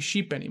 Don't be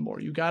sheep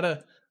anymore. You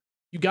gotta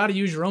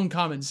use your own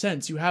common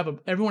sense.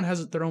 Everyone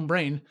has their own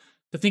brain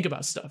to think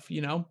about stuff,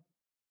 Yeah.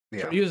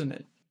 Start using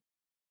it.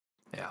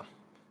 Yeah.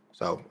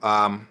 So,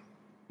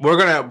 we're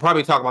going to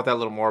probably talk about that a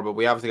little more, but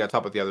we obviously got to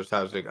talk about the other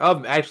subject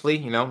of actually,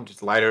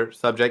 just lighter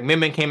subject. Min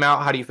Min came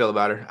out. How do you feel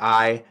about her?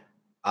 I,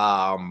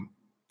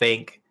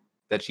 think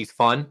that she's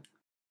fun,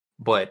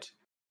 but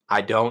I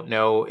don't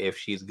know if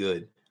she's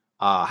good.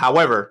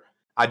 However,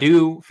 I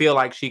do feel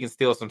like she can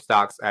steal some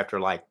stocks after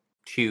like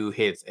 2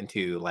 hits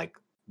into like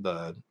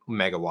the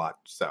megawatt.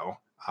 So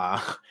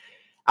I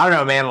don't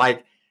know, man.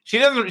 Like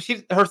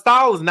her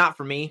style is not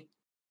for me.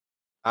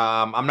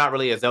 I'm not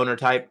really a zoner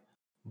type,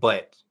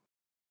 but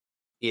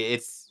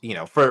it's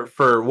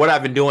for what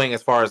I've been doing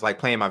as far as like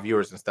playing my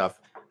viewers and stuff,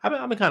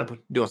 I've been kind of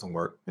doing some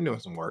work.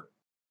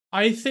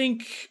 I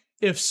think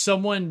if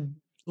someone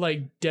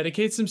like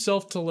dedicates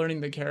himself to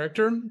learning the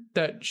character,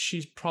 that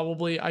she's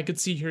probably, I could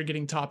see her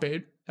getting top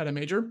 8 at a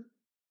major,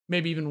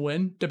 maybe even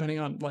win, depending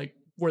on like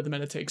where the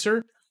meta takes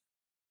her.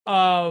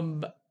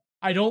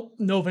 I don't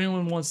know if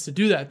anyone wants to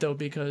do that though,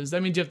 because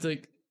that means you have to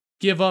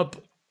give up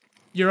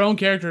your own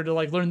character to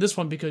like learn this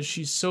one, because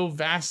she's so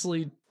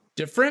vastly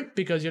different,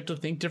 because you have to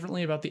think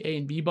differently about the A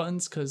and B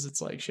buttons, because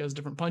it's like she has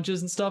different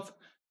punches and stuff.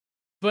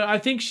 But I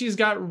think she's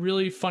got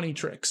really funny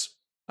tricks.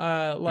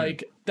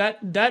 Like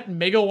that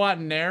megawatt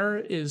nair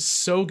is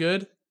so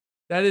good.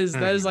 That is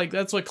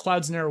that's what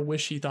Cloud's nair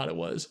wish he thought it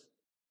was.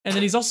 And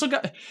then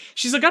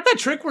she's got that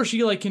trick where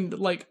she like can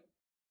like,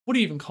 what do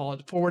you even call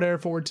it? Forward air,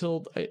 forward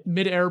tilt,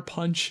 mid-air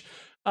punch.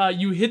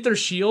 You hit their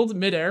shield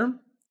mid-air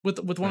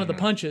with one of the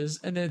punches,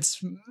 and then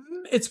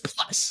it's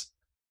plus.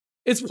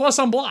 It's plus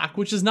on block,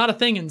 which is not a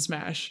thing in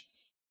Smash.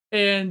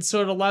 And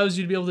so it allows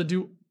you to be able to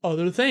do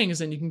other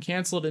things, and you can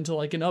cancel it into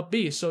like an up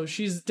B. So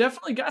she's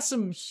definitely got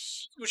some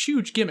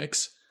huge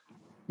gimmicks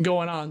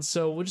going on.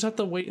 So we'll just have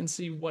to wait and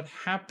see what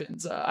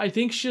happens. I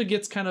think she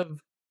gets kind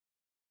of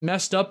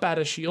messed up at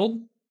a Shield.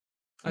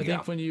 I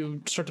think when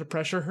you start to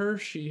pressure her,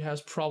 she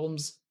has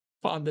problems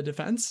on the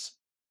defense.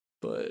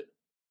 But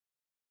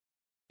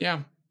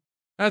yeah,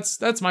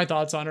 that's my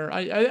thoughts on her.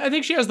 I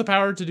think she has the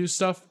power to do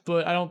stuff,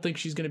 but I don't think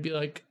she's going to be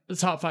like the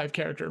top 5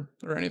 character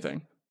or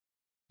anything.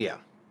 Yeah.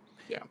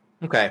 Yeah.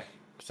 Okay.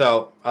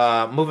 So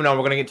moving on,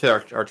 we're going to get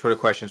to our Twitter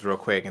questions real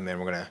quick, and then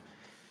we're going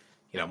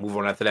to move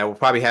on after that. We'll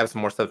probably have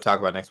some more stuff to talk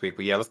about next week.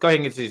 But yeah, let's go ahead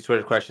and get to these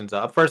Twitter questions.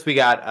 Up first, we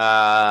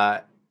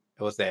got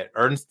what was that?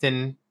 Ernest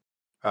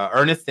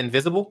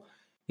Invisible.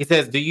 He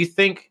says, "Do you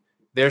think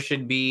there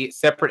should be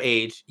separate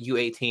age,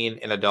 U18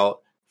 and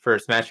adult, for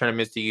Smash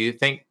tournaments? Do you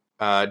think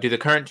do the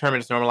current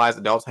tournaments normalize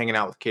adults hanging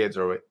out with kids,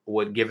 or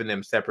would giving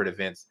them separate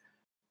events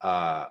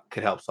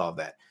could help solve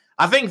that?"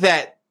 I think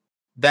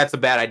that's a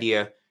bad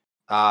idea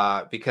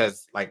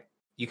because like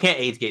you can't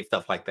age gate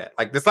stuff like that.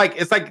 Like that's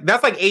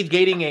like age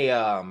gating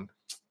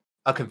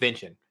a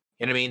convention.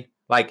 You know what I mean?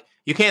 Like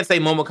you can't say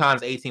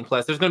MomoCon's 18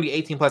 plus. There's going to be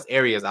 18 plus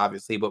areas,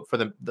 obviously, but for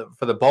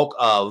the bulk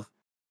of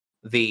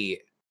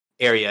the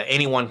area,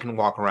 anyone can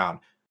walk around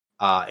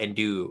and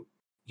do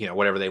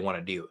whatever they want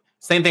to do.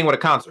 Same thing with a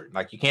concert.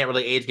 Like you can't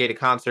really age gate a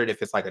concert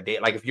if it's like a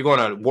date. Like if you're going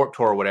on a Warped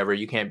Tour or whatever,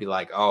 you can't be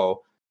like,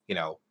 oh,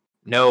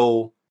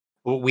 no,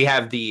 we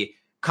have the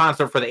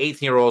concert for the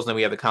 18-year-olds and then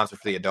we have the concert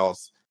for the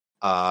adults.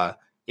 Yeah,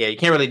 you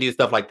can't really do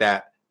stuff like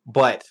that.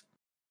 But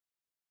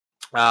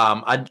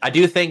I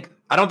don't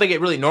think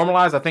it really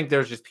normalized. I think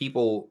there's just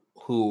people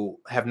who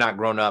have not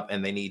grown up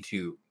and they need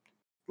to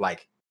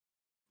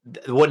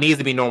what needs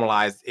to be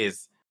normalized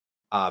is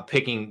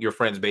picking your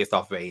friends based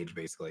off of age,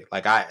 basically.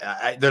 Like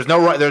there's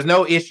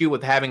no issue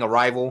with having a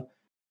rival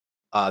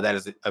that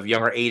is of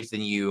younger age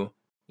than you,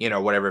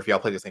 whatever, if y'all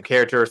play the same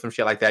character or some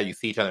shit like that, you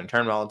see each other in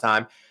tournament all the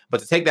time. But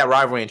to take that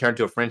rivalry and turn it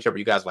to a friendship where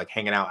you guys are like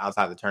hanging out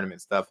outside the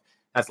tournament stuff,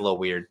 that's a little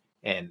weird,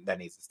 and that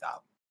needs to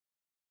stop.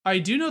 I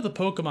do know the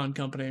Pokemon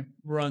company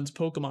runs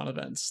Pokemon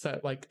events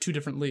that like 2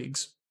 different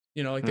leagues.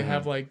 They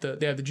have like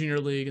they have the junior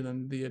league and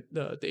then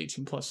the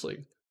 18 plus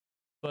league.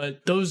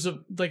 But those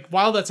like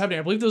while that's happening,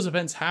 I believe those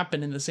events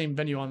happen in the same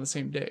venue on the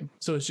same day.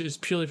 So it's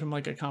just purely from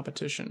like a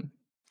competition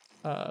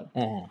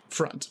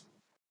front.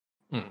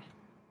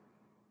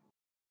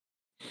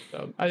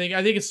 So I think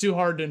it's too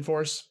hard to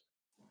enforce.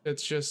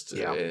 It's just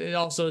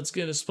it's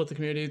going to split the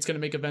community. It's going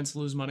to make events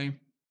lose money.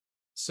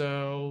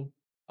 So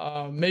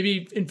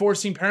maybe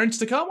enforcing parents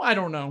to come. I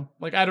don't know.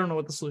 Like I don't know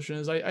what the solution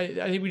is. I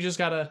think we just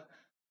got to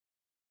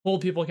hold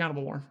people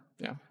accountable more.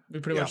 Yeah, we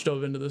pretty much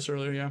dove into this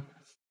earlier. Yeah.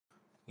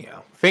 Yeah.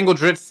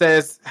 Fingeldritz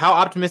says, "How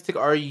optimistic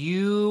are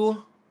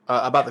you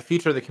about the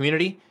future of the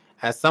community?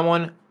 As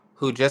someone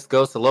who just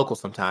goes to local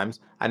sometimes,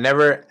 I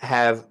never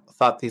have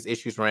thought these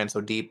issues ran so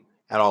deep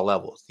at all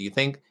levels. Do you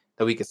think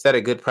that we could set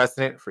a good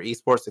precedent for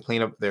esports to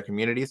clean up their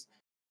communities?"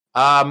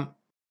 I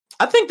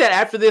think that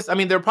after this, I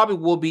mean, there probably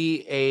will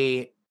be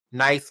a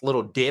nice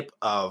little dip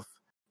of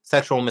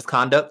sexual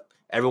misconduct.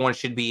 Everyone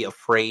should be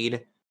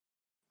afraid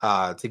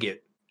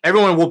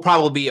everyone will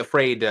probably be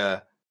afraid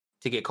to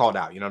get called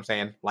out. You know what I'm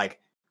saying? Like,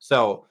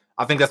 so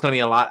I think that's going to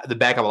be the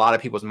back of a lot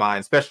of people's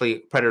minds, especially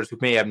predators who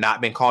may have not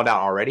been called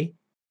out already.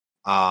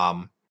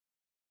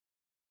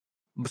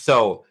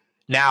 So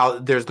now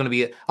there's going to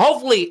be,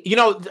 hopefully,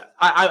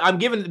 I'm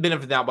giving the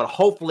benefit of the doubt, but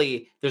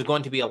hopefully there's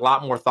going to be a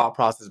lot more thought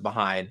process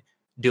behind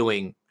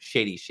doing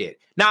shady shit.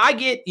 Now I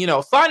get,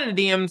 slide in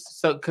the DMs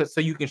so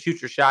you can shoot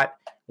your shot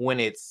when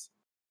it's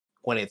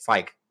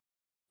like,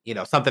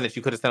 something that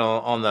you could have said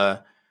on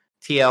the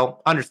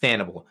TL,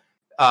 understandable.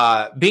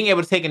 Being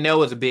able to take a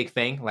no is a big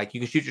thing. Like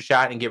you can shoot your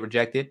shot and get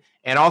rejected.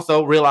 And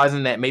also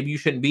realizing that maybe you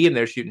shouldn't be in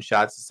there shooting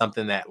shots is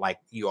something that like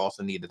you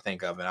also need to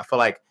think of. And I feel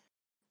like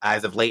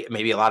as of late,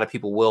 maybe a lot of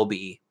people will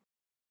be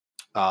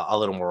a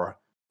little more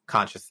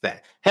conscious of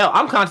that. Hell,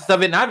 I'm conscious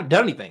of it and I haven't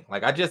done anything.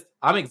 Like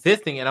I'm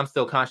existing and I'm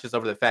still conscious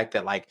over the fact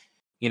that like,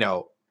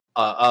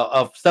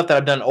 of stuff that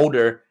I've done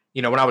older,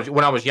 when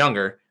I was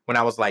younger, when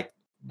I was like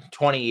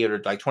 20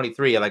 or like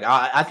 23, like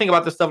I think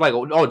about this stuff like,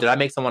 oh, did I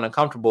make someone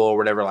uncomfortable or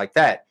whatever like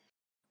that?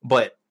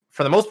 But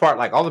for the most part,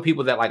 like all the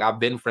people that like I've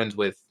been friends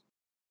with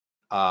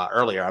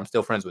earlier, I'm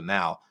still friends with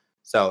now.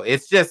 So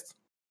it's just,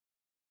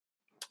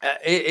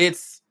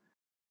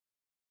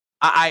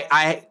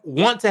 I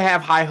want to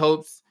have high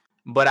hopes,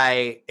 but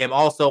I am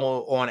also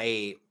on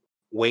a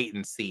wait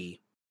and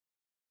see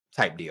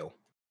type deal.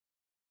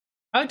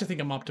 I like to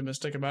think I'm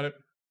optimistic about it.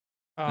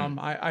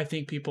 I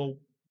think people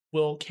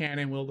can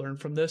and will learn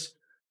from this.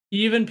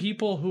 Even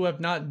people who have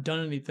not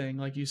done anything,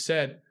 like you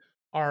said,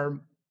 are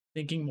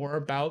thinking more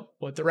about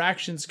what their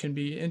actions can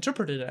be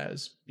interpreted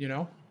as,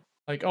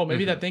 like, oh,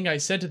 maybe that thing I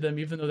said to them,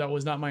 even though that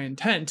was not my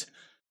intent,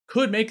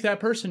 could make that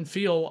person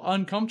feel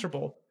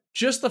uncomfortable.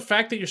 Just the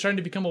fact that you're starting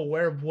to become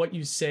aware of what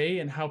you say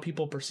and how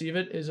people perceive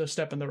it is a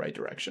step in the right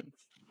direction.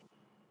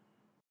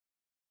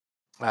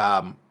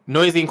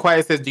 Noisy and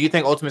Quiet says, do you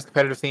think Ultimate's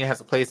competitive scene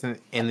has a place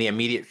in the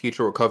immediate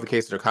future where COVID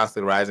cases are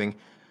constantly rising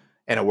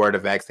and a word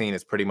of vaccine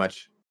is pretty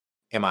much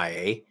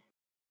MIA?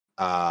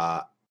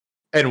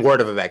 And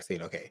word of a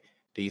vaccine, okay.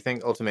 Do you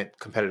think Ultimate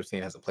competitive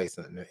scene has a place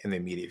in the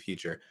immediate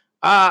future?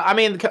 I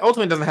mean,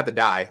 Ultimate doesn't have to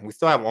die. We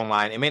still have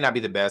online. It may not be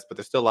the best, but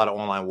there's still a lot of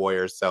online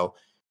warriors. So,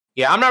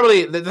 yeah, I'm not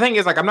really... The thing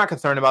is, like, I'm not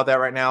concerned about that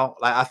right now.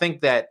 Like, I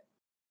think that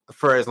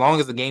for as long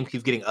as the game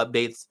keeps getting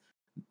updates,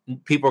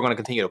 people are going to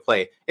continue to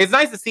play. It's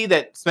nice to see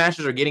that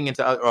Smashers are getting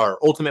into... or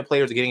Ultimate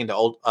players are getting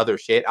into other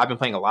shit. I've been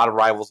playing a lot of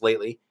Rivals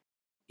lately,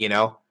 you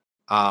know?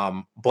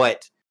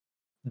 But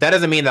that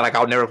doesn't mean that, like,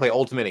 I'll never play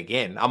Ultimate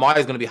again. I'm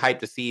always going to be hyped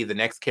to see the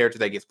next character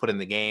that gets put in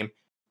the game.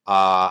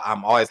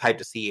 I'm always hyped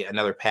to see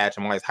another patch.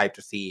 I'm always hyped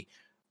to see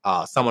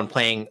someone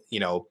playing, you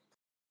know,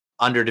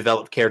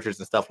 underdeveloped characters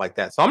and stuff like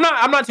that. So I'm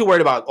not too worried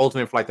about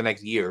Ultimate for like the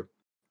next year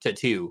to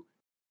two.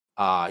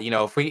 You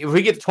know, if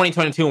we get to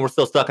 2022 and we're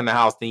still stuck in the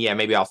house, then yeah,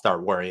 maybe I'll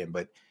start worrying.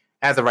 But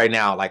as of right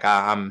now, like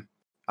I'm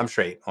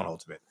straight on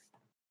Ultimate.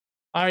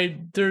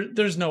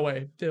 There's no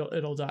way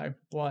it'll die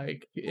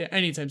like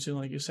anytime soon,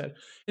 like you said.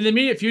 In the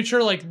immediate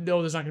future, like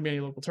no, there's not gonna be any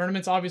local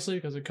tournaments, obviously,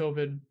 because of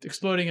COVID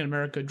exploding and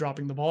America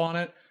dropping the ball on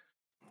it.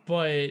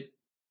 But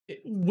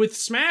with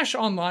Smash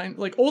Online,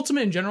 like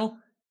Ultimate in general,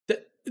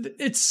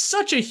 it's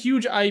such a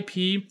huge IP.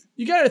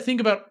 You got to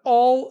think about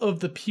all of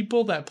the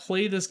people that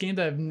play this game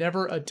that have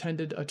never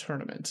attended a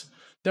tournament,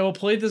 that will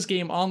play this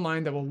game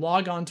online, that will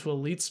log on to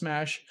Elite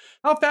Smash.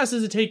 How fast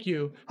does it take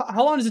you?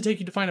 How long does it take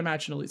you to find a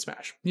match in Elite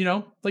Smash? You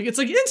know, like it's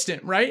like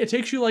instant, right? It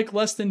takes you like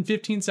less than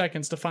 15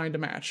 seconds to find a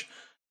match.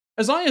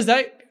 As long as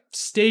that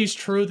stays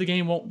true, the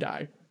game won't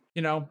die.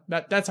 You know,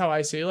 that's how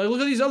I see it. Like, look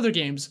at these other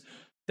games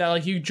that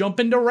like you jump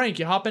into rank,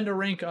 you hop into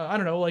rank. I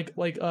don't know, like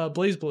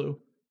Blaze Blue.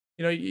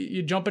 You know,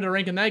 you jump into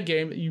rank in that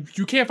game,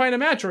 you can't find a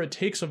match, or it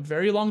takes a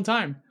very long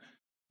time.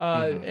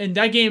 And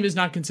that game is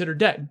not considered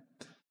dead.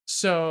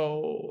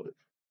 So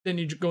then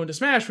you go into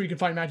Smash where you can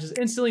find matches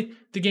instantly.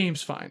 The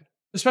game's fine.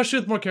 Especially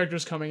with more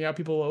characters coming out,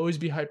 people will always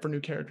be hyped for new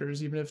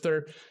characters, even if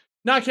they're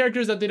not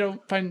characters that they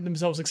don't find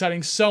themselves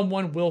exciting.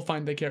 Someone will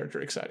find the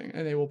character exciting,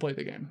 and they will play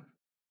the game.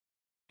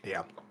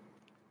 Yeah.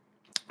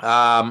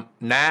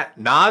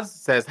 Naz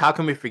says, how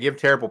can we forgive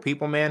terrible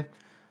people, man?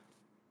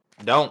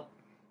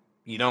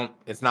 You don't,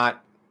 it's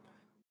not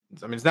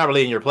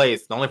really in your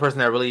place. The only person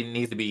that really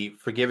needs to be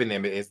forgiving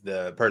them is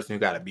the person who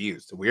got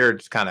abused. We're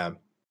just kind of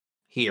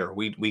here.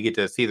 We get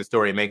to see the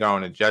story and make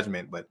our own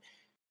judgment, but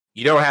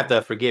you don't have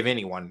to forgive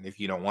anyone if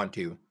you don't want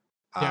to.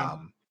 Yeah.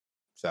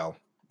 So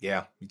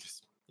yeah, you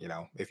just, you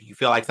know, if you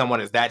feel like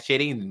someone is that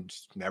shitty, then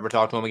just never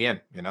talk to them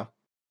again, you know?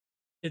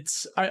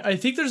 I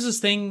think there's this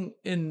thing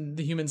in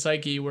the human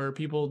psyche where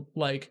people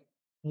like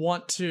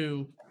want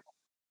to,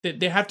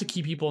 they have to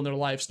keep people in their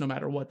lives no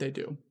matter what they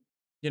do,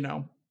 you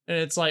know? And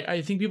it's like,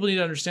 I think people need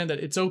to understand that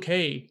it's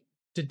okay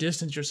to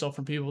distance yourself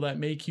from people that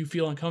make you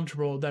feel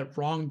uncomfortable, that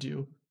wronged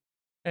you,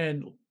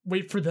 and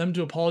wait for them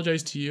to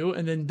apologize to you.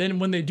 And then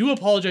when they do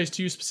apologize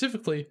to you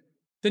specifically,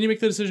 then you make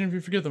the decision if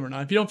you forgive them or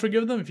not. If you don't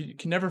forgive them, if you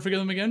can never forgive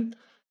them again,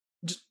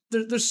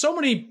 there's so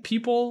many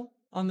people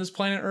on this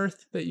planet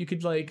Earth that you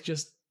could like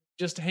just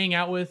hang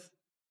out with.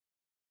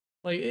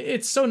 Like,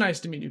 it's so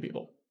nice to meet new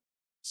people.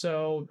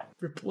 So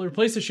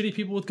replace the shitty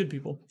people with good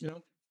people, you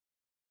know?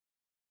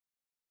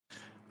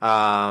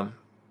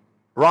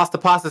 Ross the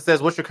Pasta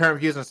says, what's your current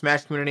views on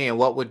Smash community and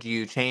what would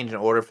you change in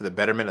order for the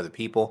betterment of the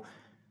people?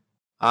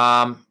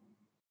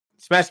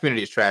 Smash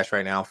community is trash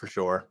right now for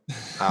sure.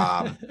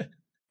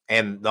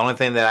 And the only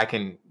thing that I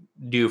can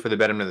do for the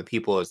betterment of the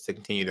people is to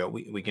continue to,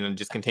 we can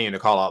just continue to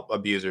call out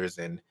abusers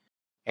and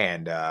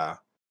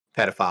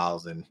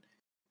pedophiles and,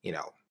 you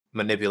know,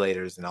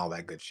 manipulators and all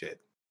that good shit.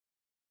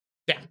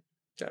 Yeah.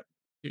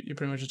 You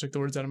pretty much just took the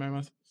words out of my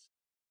mouth.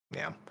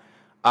 Yeah.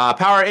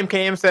 Power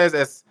MKM says,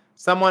 as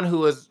someone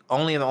who is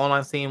only in the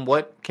online scene,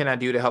 what can I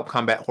do to help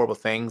combat horrible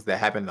things that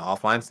happen in the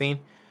offline scene?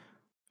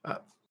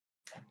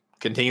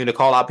 Continue to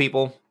call out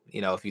people. You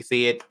know, if you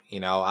see it,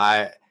 you know,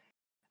 I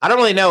don't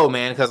really know,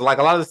 man, because like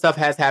a lot of the stuff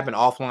has happened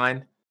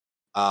offline,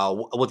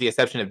 with the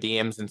exception of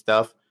DMs and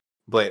stuff.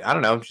 But I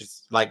don't know,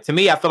 just like, to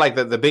me, I feel like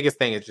the biggest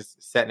thing is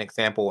just set an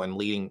example and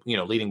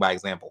leading by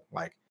example.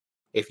 Like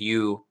if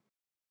you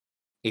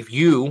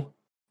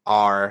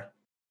are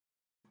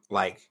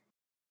like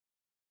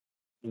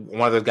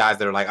one of those guys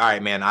that are like, all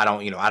right, man, I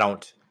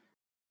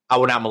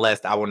will not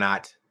molest, I will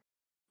not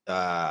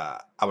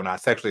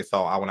sexually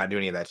assault, I will not do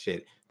any of that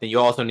shit. Then you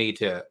also need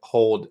to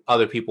hold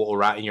other people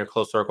around in your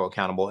close circle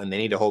accountable, and they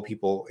need to hold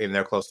people in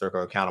their close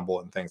circle accountable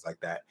and things like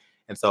that.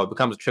 And so it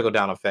becomes a trickle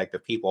down effect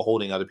of people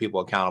holding other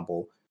people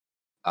accountable,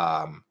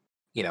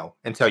 you know,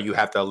 until you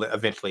have to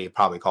eventually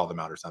probably call them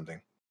out or something.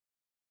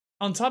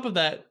 On top of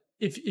that,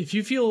 if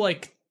you feel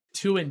like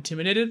too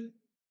intimidated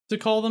to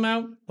call them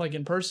out, like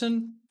in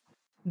person,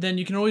 then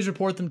you can always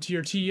report them to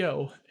your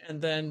TO.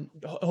 And then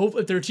hope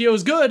if their TO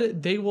is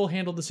good, they will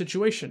handle the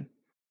situation.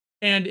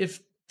 And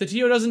if the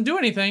TO doesn't do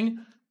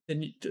anything,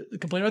 then you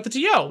complain about the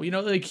TO. You know,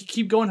 like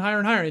keep going higher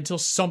and higher until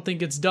something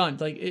gets done.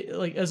 Like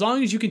as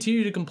long as you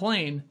continue to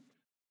complain,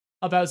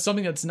 about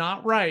something that's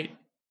not right,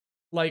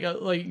 like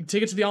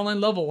take it to the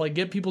online level, like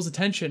get people's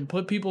attention,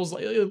 put people's,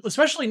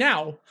 especially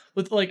now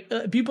with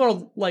people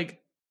are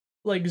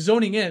like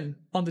zoning in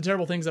on the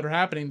terrible things that are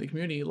happening in the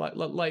community.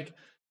 Like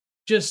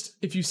just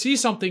if you see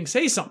something,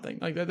 say something.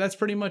 Like that's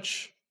pretty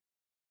much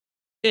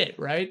it,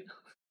 right?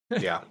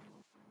 Yeah.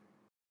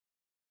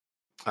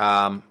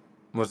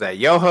 Was that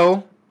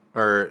Yoho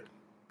or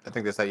I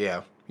think that's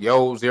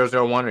Yo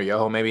 001 or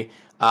Yoho maybe.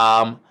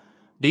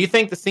 Do you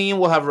think the scene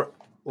will have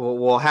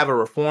a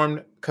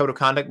reformed code of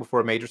conduct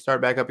before majors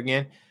start back up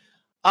again?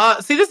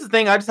 See, this is the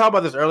thing. I just talked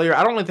about this earlier.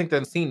 I don't really think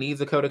the scene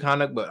needs a code of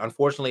conduct, but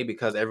unfortunately,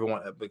 because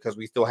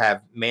we still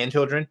have man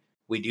children,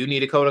 we do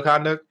need a code of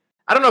conduct.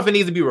 I don't know if it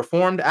needs to be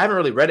reformed. I haven't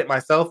really read it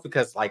myself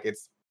because it's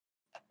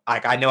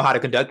like I know how to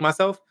conduct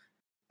myself.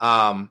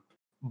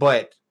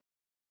 But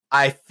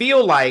I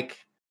feel like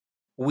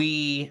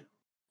we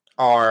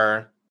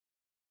are.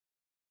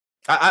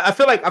 I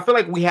feel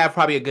like we have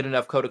probably a good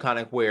enough code of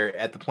conduct where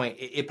at the point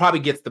it probably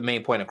gets the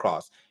main point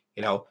across.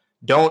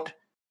 Don't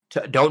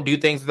do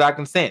things without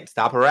consent.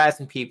 Stop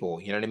harassing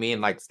people. You know what I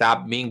mean? Like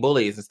stop being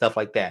bullies and stuff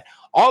like that.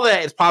 All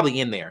that is probably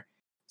in there.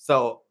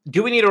 So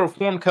do we need a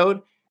reformed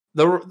code?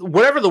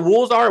 Whatever the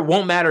rules are, it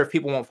won't matter if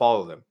people won't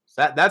follow them.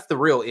 So that's the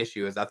real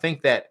issue. Is I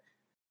think that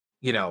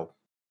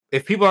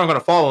if people aren't going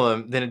to follow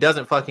them, then it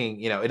doesn't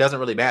it doesn't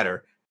really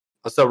matter.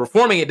 So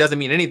reforming it doesn't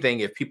mean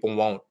anything if people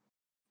won't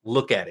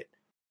look at it.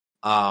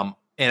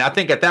 And I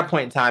think at that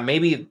point in time,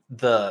 maybe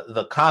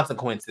the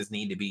consequences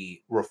need to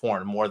be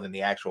reformed more than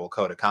the actual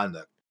code of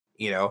conduct,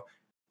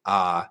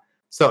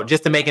 so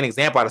just to make an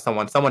example out of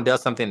someone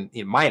does something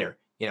minor,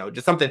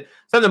 just something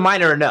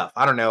minor enough.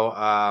 I don't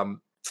know.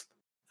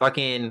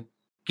 Fucking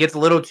gets a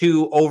little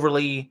too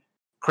overly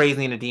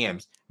crazy in the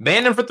DMs.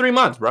 Ban them for 3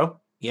 months, bro.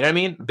 You know what I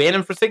mean? Ban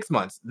them for 6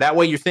 months. That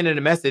way you're sending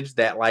a message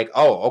that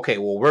oh, okay,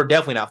 well, we're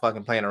definitely not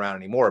fucking playing around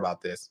anymore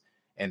about this.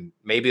 And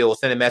maybe it will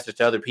send a message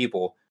to other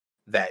people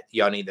that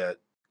y'all need to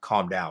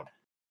calm down.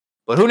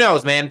 But who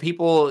knows, man?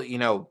 People,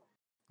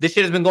 this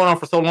shit has been going on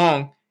for so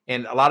long,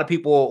 and a lot of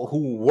people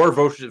who were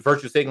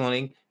virtue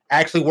signaling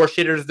actually were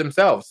shitters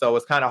themselves. So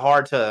it's kind of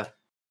hard to,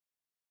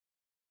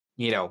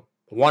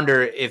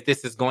 wonder if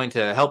this is going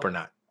to help or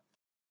not.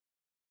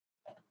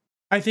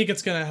 I think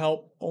it's going to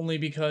help only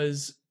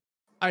because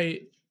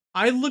I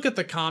look at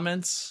the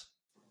comments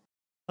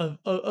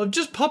of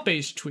just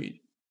Puppy's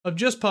tweet, of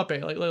just Puppy.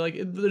 Like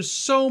there's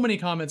so many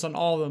comments on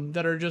all of them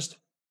that are just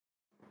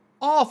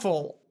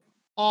awful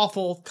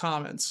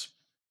comments,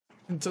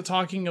 and so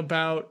talking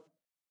about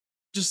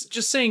just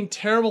saying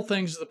terrible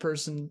things to the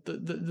person,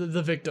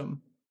 the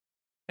victim.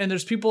 And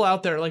there's people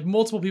out there, like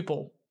multiple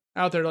people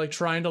out there, like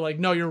trying to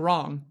no, you're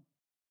wrong.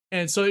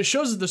 And so it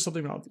shows that there's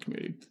something wrong with the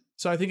community.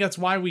 So I think that's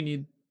why we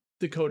need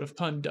the code of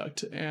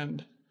conduct,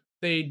 and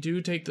they do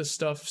take this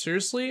stuff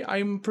seriously.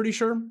 I'm pretty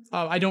sure.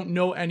 I don't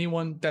know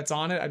anyone that's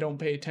on it. I don't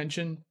pay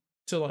attention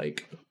to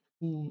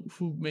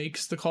who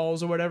makes the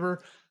calls or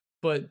whatever.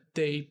 But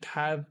they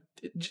have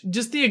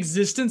just the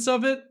existence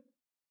of it,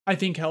 I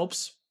think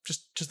helps.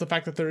 Just the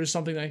fact that there is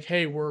something like,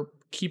 hey, we're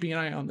keeping an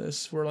eye on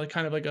this. We're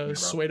kind of like a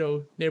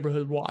Soweto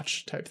neighborhood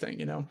watch type thing,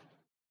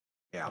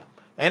 Yeah.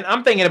 And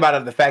I'm thinking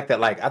about the fact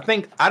that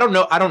I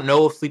don't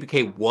know if Sleepy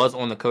K was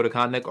on the code of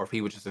conduct or if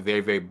he was just a very,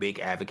 very big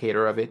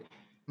advocator of it.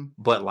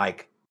 But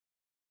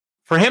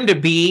for him to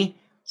be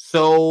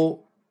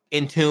so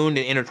in tune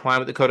and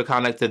intertwined with the code of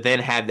conduct to then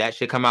have that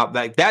shit come out,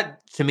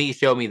 that to me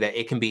showed me that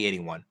it can be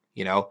anyone,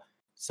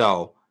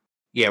 So,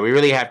 yeah, we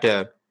really have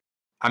to.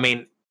 I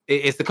mean,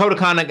 it's the code of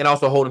conduct and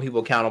also holding people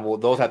accountable.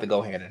 Those have to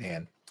go hand in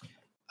hand.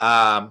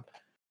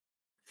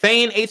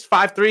 Thane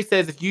H53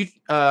 says, if you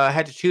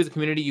had to choose a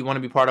community you want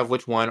to be part of,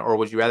 which one, or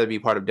would you rather be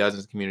part of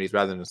dozens of communities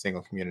rather than a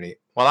single community?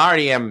 Well, I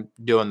already am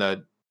doing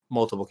the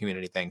multiple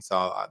community thing,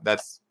 so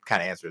that's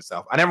kind of answered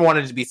itself. I never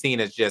wanted to be seen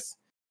as just.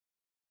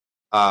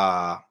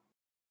 I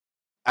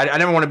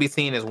never want to be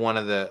seen as one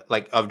of the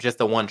of just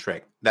the one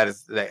trick. That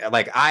is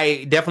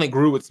I definitely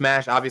grew with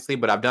Smash, obviously,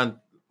 but I've done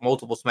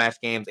multiple Smash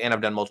games and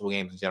I've done multiple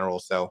games in general.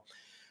 So,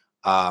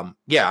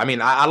 yeah, I mean,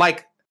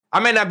 I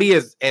may not be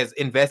as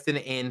invested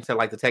into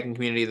the Tekken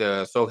community,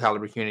 the Soul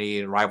Calibur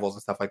community, and Rivals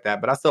and stuff like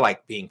that, but I still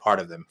like being part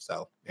of them.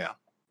 So, yeah.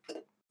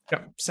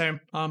 Yeah, same.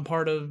 I'm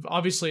part of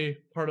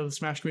the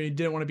Smash community.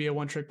 Didn't want to be a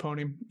one trick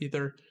pony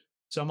either.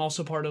 So I'm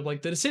also part of the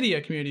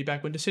Dissidia community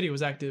back when Dissidia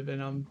was active,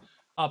 and I'm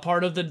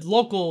part of the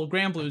local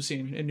Grand Blue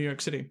scene in New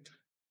York City.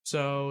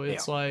 So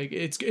it's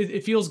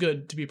it feels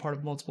good to be part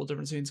of multiple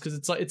different scenes because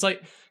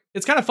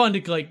it's kind of fun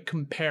to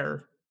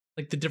compare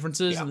the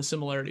differences and the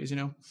similarities,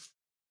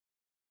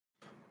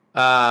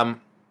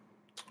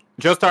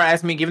 Joestar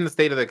asked me, given the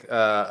state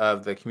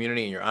of the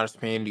community and your honest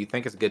opinion, do you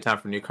think it's a good time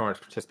for newcomers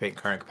to participate in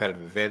current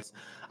competitive events?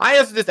 I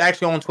answered this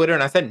actually on Twitter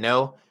and I said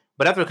no,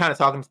 but after kind of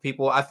talking to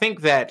people, I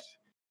think that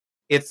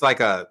it's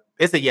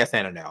it's a yes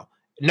and a no.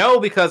 No,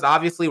 because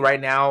obviously right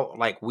now,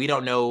 we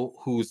don't know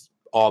who's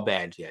all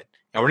bad yet.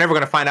 And we're never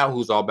going to find out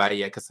who's all bad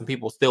yet because some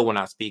people still will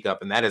not speak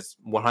up. And that is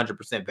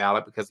 100%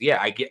 valid because, yeah,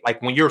 I get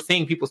when you're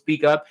seeing people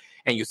speak up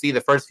and you see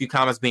the first few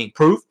comments being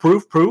proof.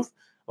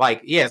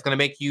 Yeah, it's going to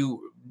make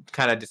you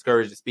kind of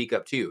discouraged to speak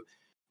up too.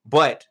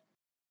 But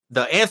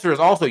the answer is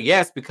also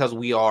yes, because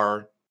we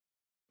are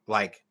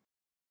like,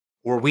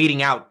 we're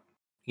weeding out,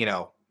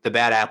 the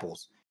bad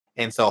apples.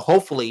 And so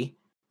hopefully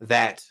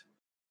that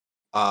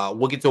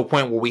we'll get to a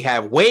point where we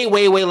have way,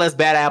 way, way less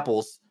bad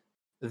apples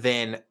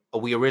than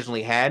we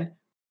originally had.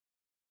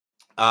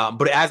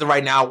 But as of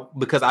right now,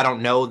 because I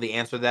don't know the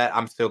answer to that,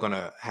 I'm still going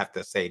to have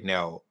to say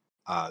no.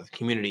 The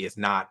community is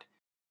not.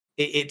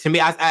 To me,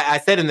 I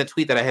said in the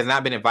tweet that it has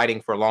not been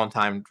inviting for a long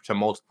time to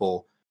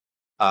multiple,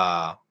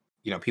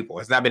 people.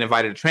 It's not been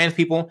invited to trans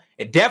people.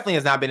 It definitely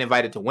has not been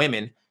invited to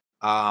women.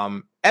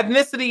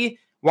 Ethnicity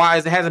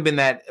wise, it hasn't been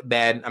that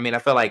bad. I mean, I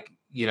feel like,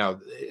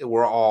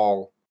 we're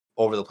all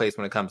over the place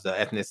when it comes to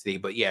ethnicity.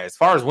 But yeah, as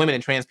far as women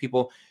and trans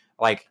people,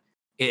 like,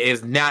 it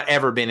has not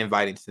ever been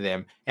invited to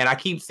them. And I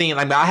keep seeing,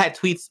 like, I had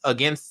tweets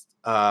against,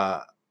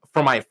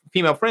 from my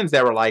female friends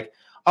that were like,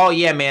 oh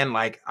yeah, man,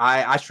 like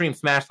I streamed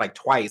Smash like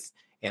twice.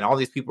 And all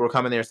these people were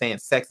coming there saying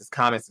sexist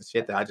comments and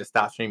shit that I just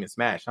stopped streaming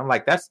Smash. I'm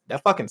like,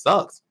 that fucking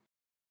sucks.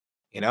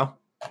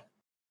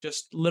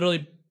 Just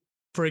literally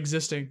for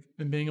existing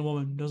and being a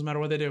woman, doesn't matter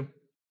what they do.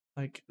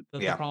 Like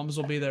the problems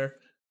will be there,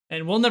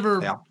 and we'll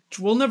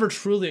never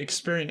truly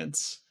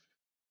experience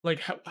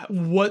like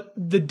what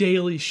the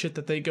daily shit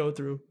that they go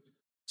through.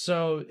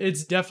 So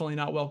it's definitely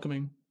not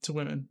welcoming to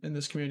women in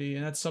this community,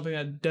 and that's something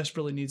that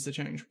desperately needs to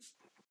change.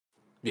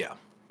 Yeah.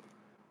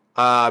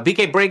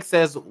 BK Break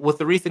says, with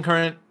the recent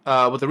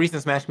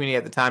Smash community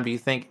at the time, do you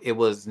think it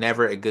was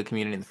never a good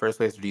community in the first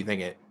place, or do you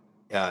think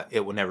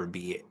it will never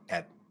be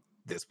at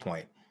this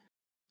point?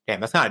 Damn,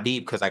 that's kind of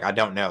deep because like I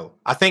don't know.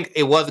 I think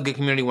it was a good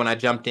community when I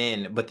jumped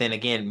in, but then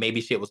again,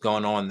 maybe shit was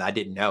going on that I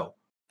didn't know.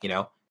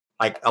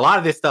 Like a lot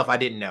of this stuff I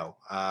didn't know.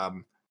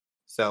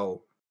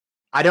 So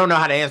I don't know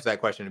how to answer that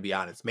question, to be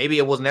honest. Maybe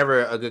it was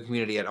never a good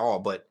community at all,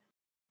 but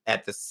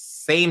at the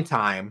same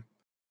time,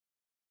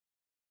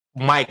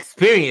 my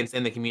experience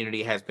in the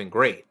community has been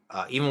great.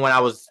 Even when I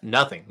was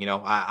nothing,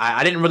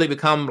 I didn't really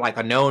become like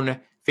a known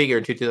figure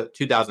in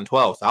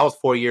 2012. So I was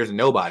 4 years and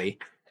nobody.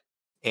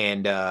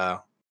 And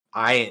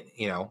I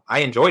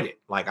enjoyed it.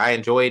 Like I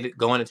enjoyed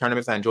going to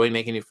tournaments. I enjoyed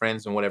making new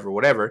friends and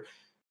whatever.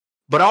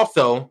 But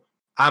also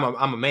I'm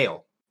a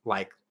male.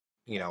 Like,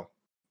 I'm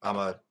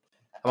a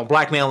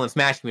black male in the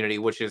Smash community,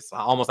 which is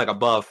almost like a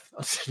buff,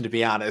 to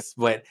be honest.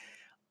 But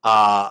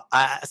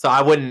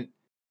I wouldn't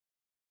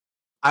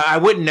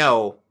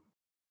know.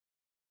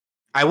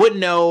 I wouldn't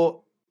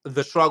know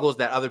the struggles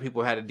that other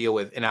people had to deal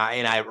with. And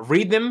I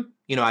read them,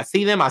 I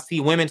see them. I see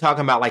women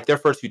talking about like their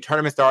first few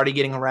tournaments, they're already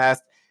getting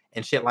harassed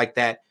and shit like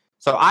that.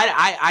 So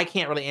I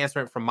can't really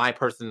answer it from my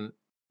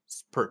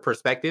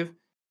perspective,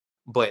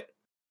 but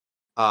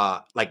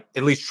like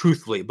at least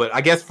truthfully. But I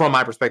guess from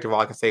my perspective,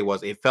 all I can say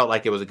was it felt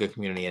like it was a good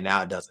community, and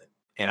now it doesn't.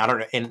 And I don't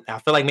know. And I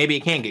feel like maybe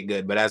it can get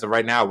good, but as of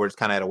right now, we're just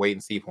kind of at a wait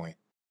and see point.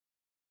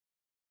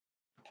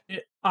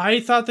 I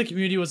thought the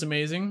community was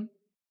amazing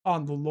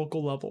on the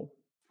local level.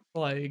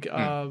 Like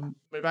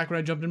back when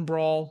I jumped in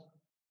Brawl,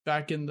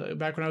 back when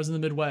I was in the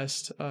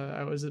Midwest,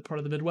 I was part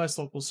of the Midwest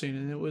local scene,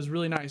 and it was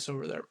really nice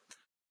over there.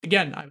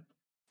 Again,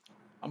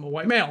 I'm a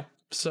white male,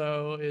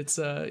 so it's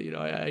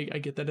I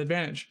get that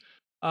advantage.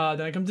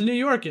 Then I come to New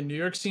York, and New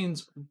York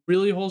scene's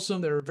really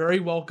wholesome. They're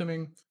very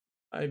welcoming.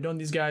 I've known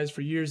these guys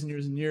for years and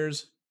years and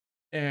years,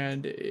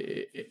 and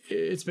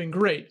it's been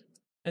great.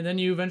 And then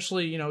you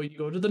eventually, you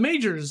go to the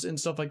majors and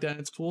stuff like that. And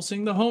it's cool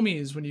seeing the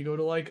homies when you go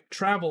to like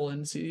travel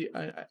and see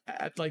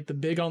at like the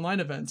big online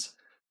events.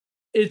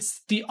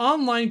 It's the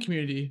online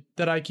community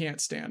that I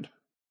can't stand.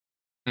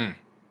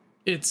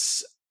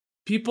 It's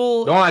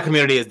people. The online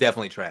community is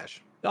definitely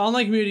trash. The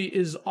online community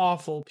is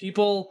awful.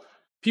 People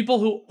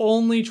who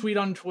only tweet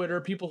on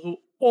Twitter, people who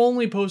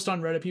only post on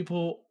Reddit, people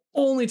who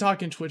only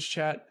talk in Twitch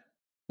chat,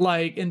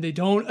 and they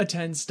don't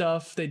attend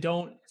stuff. They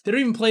don't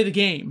even play the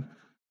game.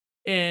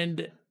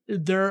 And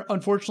they're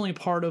unfortunately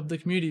part of the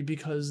community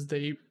because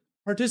they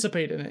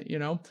participate in it,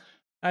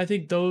 I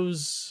think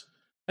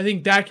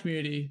that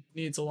community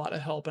needs a lot of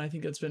help. And I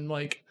think it's been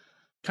like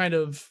kind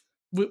of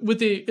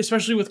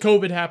especially with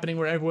COVID happening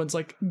where everyone's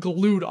like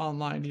glued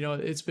online,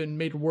 it's been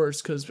made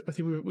worse because I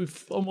think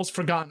we've almost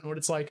forgotten what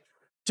it's like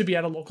to be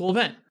at a local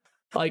event.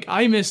 Like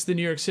I miss the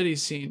New York City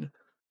scene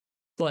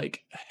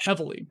like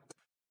heavily.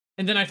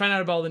 And then I find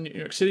out about all the New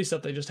York City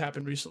stuff that just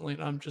happened recently.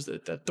 And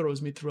that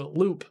throws me through a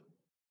loop.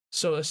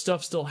 So the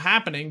stuff's still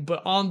happening,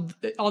 but on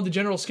the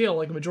general scale,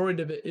 like a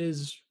majority of it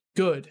is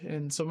good,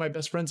 and some of my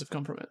best friends have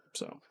come from it.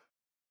 So,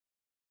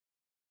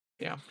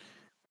 yeah.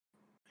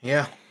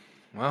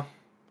 Well,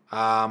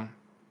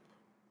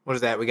 what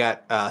is that? We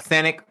got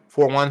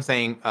Sanic41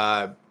 saying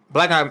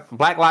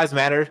Black Lives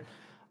Matter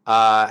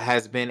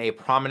has been a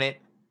prominent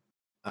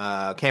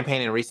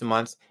campaign in recent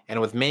months, and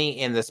with many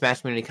in the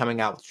Smash community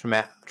coming out with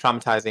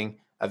traumatizing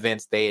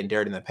events they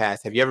endured in the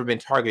past. Have you ever been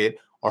targeted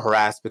or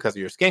harassed because of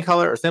your skin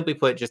color, or simply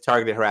put, just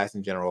targeted, harassed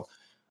in general?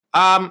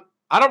 I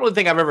don't really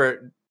think I've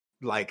ever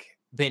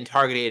been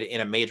targeted in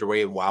a major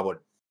way. What I would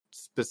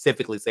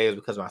specifically say is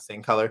because of my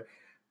skin color.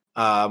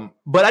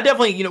 But I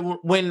definitely,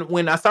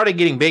 when I started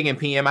getting big in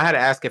PM, I had to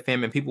Ask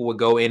FM, and people would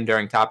go in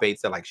during top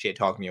 8s to like shit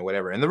talk me or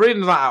whatever. And the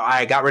reason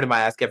I got rid of my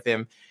Ask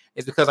FM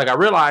is because like I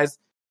realized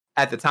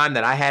at the time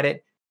that I had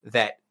it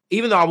that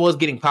even though I was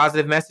getting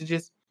positive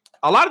messages,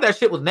 a lot of that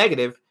shit was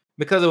negative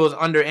because it was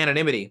under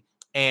anonymity.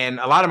 And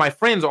a lot of my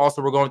friends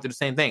also were going through the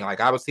same thing.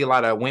 Like I would see a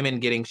lot of women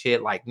getting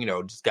shit like,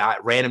 just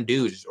got random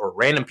dudes or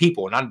random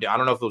people. And I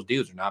don't know if those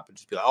dudes or not, but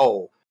just be like,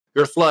 oh,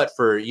 you're a slut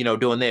for,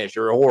 doing this.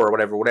 You're a whore or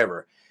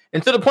whatever.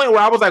 And to the point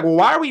where I was like, well,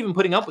 why are we even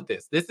putting up with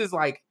this? This is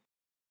like,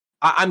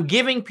 I'm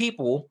giving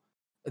people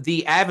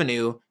the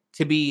avenue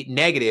to be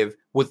negative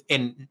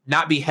and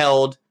not be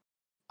held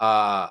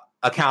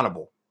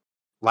accountable.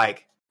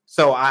 Like,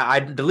 so I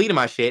deleted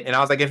my shit, and I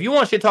was like, if you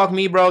want shit talk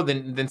me, bro,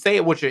 then say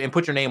it with and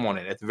put your name on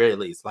it at the very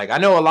least. Like, I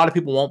know a lot of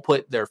people won't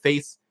put their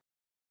face,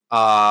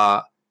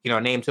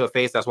 name to a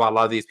face. That's why a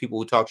lot of these people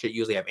who talk shit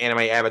usually have anime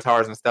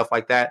avatars and stuff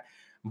like that.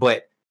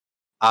 But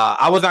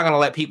I was not gonna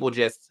let people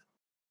just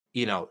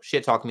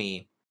shit talk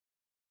me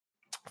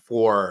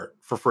for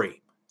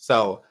free.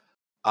 So,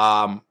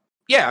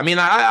 yeah, I mean,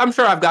 I'm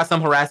sure I've got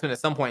some harassment at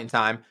some point in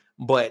time,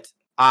 but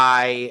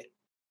I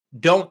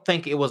don't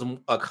think it was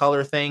a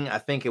color thing. I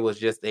think it was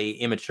just a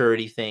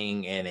immaturity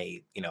thing and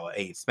a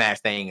smash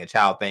thing, a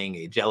child thing,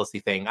 a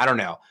jealousy thing. I don't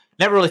know.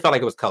 Never really felt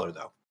like it was color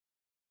though.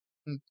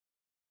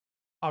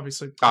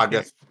 Obviously. I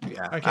guess.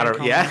 Yeah. I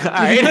don't. Yeah. All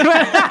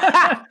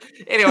right.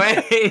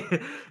 Anyway,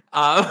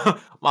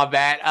 my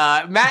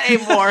bad. Matt A.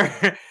 Moore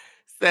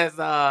says,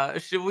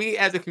 should we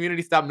as a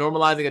community stop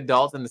normalizing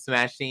adults in the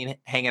Smash scene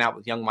hanging out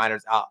with young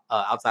minors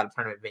outside of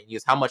tournament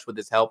venues? How much would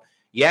this help?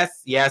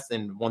 Yes,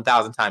 and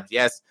 1,000 times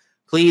yes.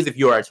 Please, if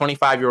you are a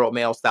 25-year-old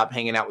male, stop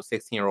hanging out with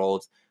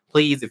 16-year-olds.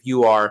 Please, if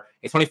you are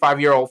a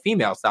 25-year-old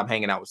female, stop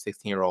hanging out with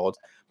 16-year-olds.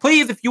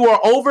 Please, if you are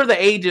over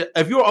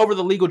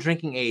the legal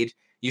drinking age,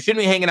 you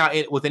shouldn't be hanging out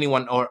with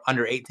anyone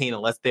under 18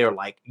 unless they're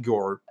like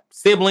your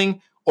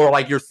sibling or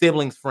like your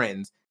sibling's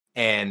friends.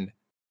 And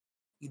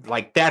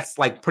like that's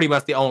like pretty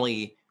much the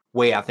only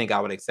way I think I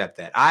would accept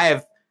that.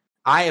 I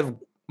have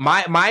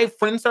my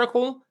friend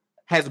circle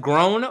has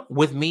grown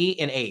with me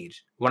in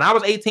age. When I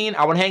was 18,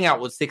 I would hang out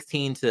with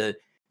 16 to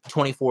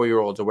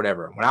 24-year-olds or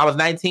whatever. When I was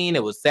 19,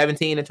 it was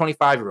 17 to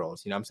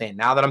 25-year-olds. You know what I'm saying?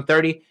 Now that I'm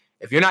 30,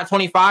 if you're not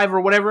 25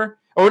 or whatever,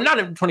 or not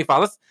even 25,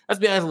 let's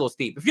be honest, a little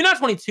steep. If you're not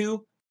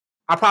 22,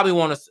 I probably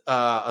want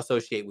to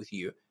associate with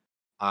you.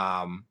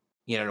 Or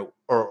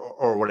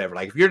whatever.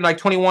 Like if you're like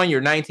 21, you're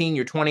 19,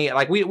 you're 20,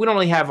 like we don't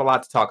really have a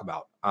lot to talk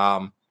about.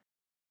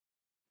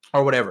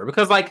 Or whatever.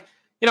 Because like,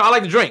 I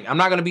like to drink. I'm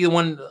not gonna be the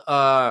one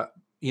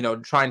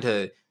trying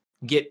to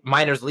get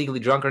minors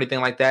legally drunk or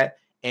anything like that.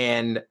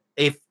 And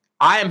if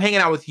I am hanging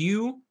out with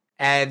you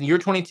and you're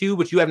 22,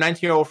 but you have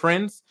 19-year-old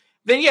friends,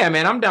 then yeah,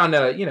 man, I'm down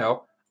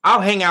to,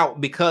 I'll hang out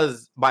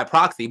because by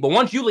proxy. But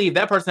once you leave,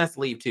 that person has to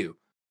leave too.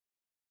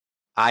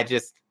 I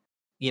just,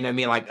 what I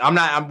mean? Like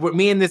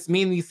me and this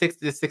 16,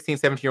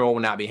 17-year-old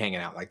will not be hanging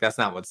out. Like that's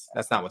not what's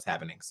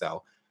happening.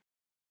 So,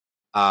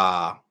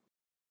 I'll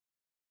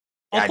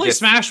play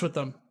Smash with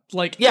them.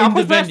 Like, yeah, in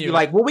the venue.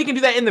 Like, well, we can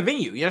do that in the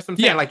venue. You know what I'm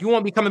saying? Yeah. Like, you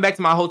won't be coming back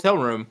to my hotel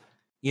room,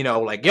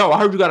 like, yo, I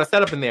heard you got a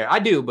setup in there. I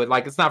do, but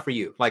like, it's not for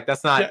you. Like,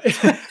 that's not.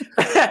 Yeah.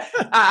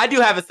 I do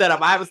have a setup.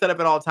 I have a setup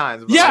at all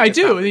times. Yeah, like, I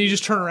do. And then you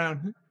just turn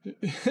around.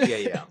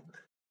 Yeah.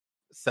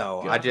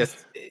 So God. That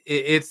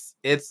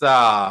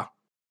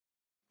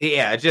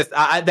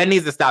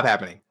needs to stop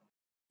happening.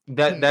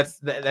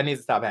 That needs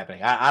to stop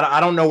happening. I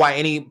don't know why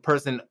any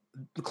person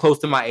close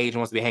to my age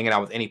wants to be hanging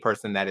out with any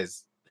person that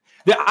is.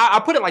 I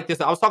put it like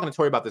this. I was talking to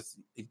Tori about this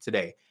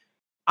today.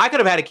 I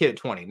could have had a kid at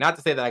 20. Not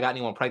to say that I got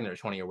anyone pregnant at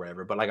 20 or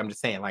whatever, but like I'm just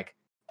saying, like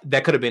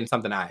that could have been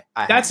something I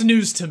That's had.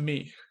 News to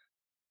me.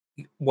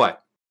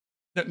 What?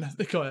 No,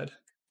 go ahead.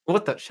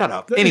 What the? Shut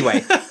up.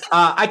 Anyway,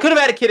 I could have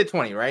had a kid at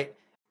 20, right?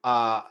 If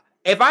I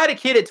had a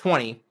kid at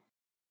 20,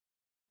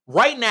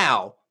 right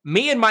now,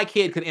 me and my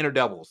kid could enter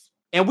doubles,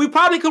 and we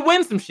probably could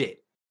win some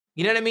shit.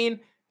 You know what I mean?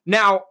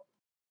 Now,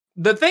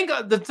 to think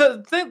about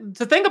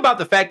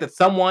the fact that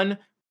someone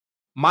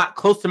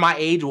close to my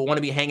age will want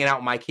to be hanging out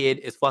with my kid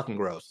is fucking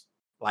gross.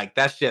 Like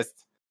that's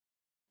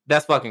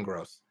fucking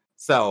gross.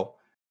 So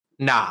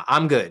nah,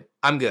 I'm good.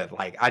 Like I'm good.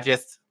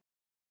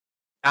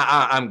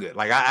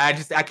 Like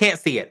I can't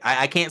see it.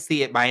 I can't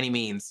see it by any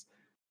means.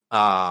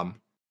 For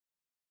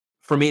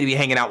me to be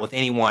hanging out with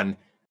anyone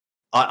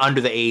under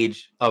the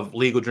age of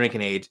legal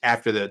drinking age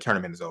after the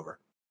tournament is over.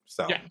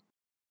 So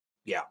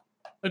yeah.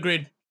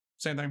 Agreed.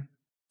 Same thing.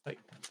 Like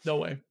no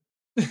way.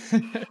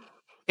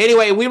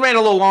 Anyway, we ran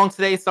a little long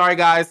today. Sorry,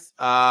 guys.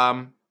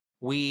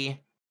 We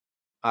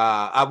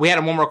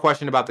had one more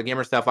question about the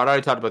gamer stuff. I'd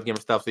already talked about the gamer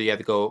stuff, so you had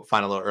to go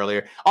find a little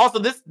earlier. Also,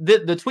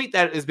 the tweet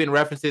that has been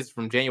references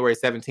from January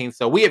 17th.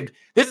 So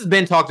this has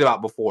been talked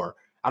about before.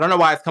 I don't know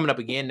why it's coming up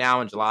again now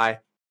in July.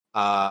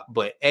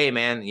 But hey,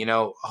 man,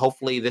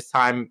 hopefully this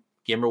time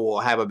Gamer will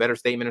have a better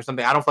statement or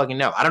something. I don't fucking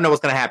know. I don't know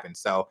what's gonna happen.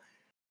 So,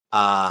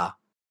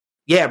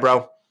 yeah,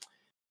 bro.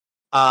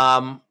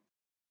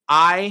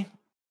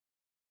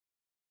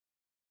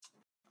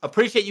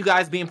 appreciate you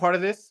guys being part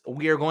of this. I'm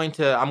going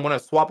to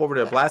swap over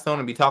to Blast Zone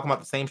and be talking about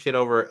the same shit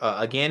over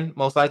again,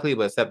 most likely,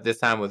 but except this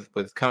time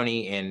with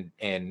Coney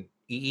and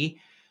EE.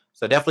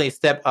 So definitely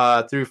step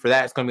through for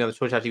that. It's going to be on the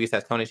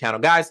twitch.tv/Coney channel.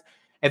 Guys,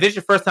 if this is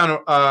your first time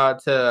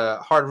to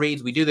Hard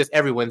Reads, we do this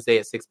every Wednesday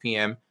at 6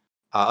 p.m.,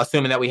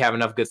 assuming that we have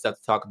enough good stuff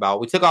to talk about.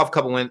 We took off a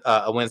couple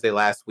a Wednesday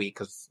last week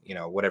because,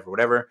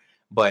 whatever.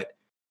 But,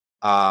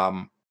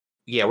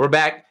 yeah, we're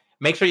back.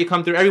 Make sure you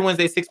come through every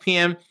Wednesday, 6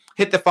 p.m.,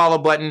 hit the follow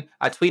button.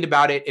 I tweet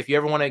about it. If you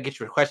ever want to get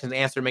your questions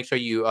answered, make sure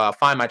you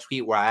find my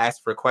tweet where I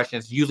ask for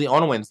questions, usually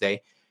on a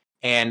Wednesday.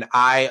 And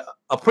I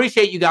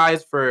appreciate you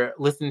guys for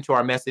listening to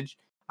our message.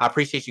 I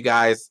appreciate you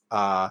guys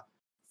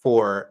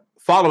for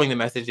following the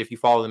message, if you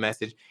follow the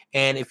message.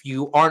 And if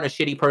you aren't a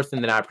shitty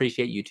person, then I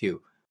appreciate you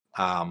too.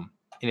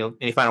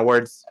 Any final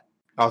words,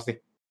 Austy?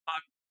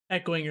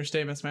 Echoing your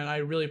statements, man. I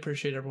really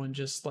appreciate everyone.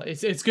 Just like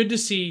it's good to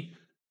see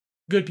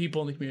good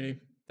people in the community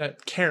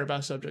that care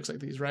about subjects like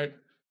these, right?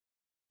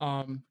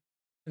 And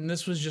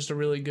this was just a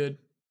really good.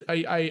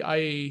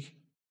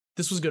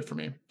 This was good for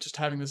me. Just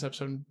having this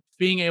episode,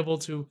 being able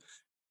to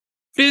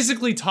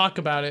physically talk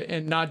about it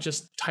and not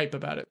just type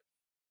about it.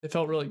 It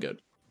felt really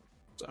good.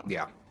 So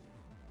yeah,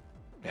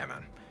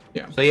 man.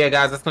 Yeah. So yeah,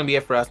 guys, that's gonna be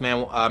it for us,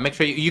 man. Make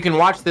sure you can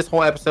watch this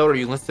whole episode, or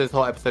you can listen to this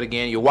whole episode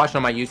again. You'll watch it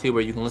on my YouTube,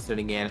 or you can listen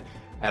to it again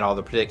at all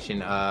the prediction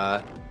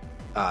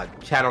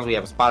channels. We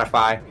have a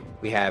Spotify,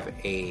 we have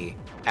a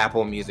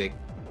Apple Music,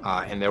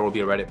 and there will be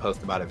a Reddit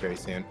post about it very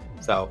soon.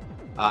 So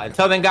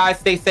until then, guys,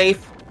 stay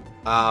safe.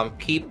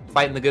 Keep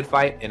fighting the good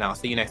fight, and I'll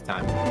see you next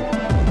time.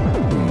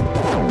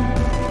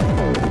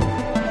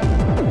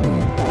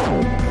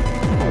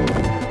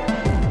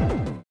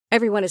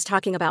 Everyone is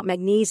talking about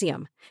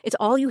magnesium. It's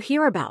all you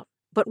hear about.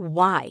 But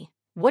why?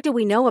 What do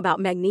we know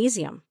about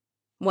magnesium?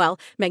 Well,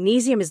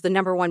 magnesium is the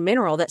 #1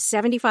 mineral that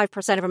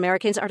 75% of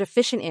Americans are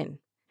deficient in.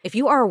 If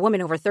you are a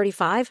woman over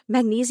 35,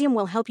 magnesium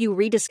will help you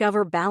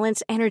rediscover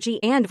balance,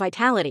 energy, and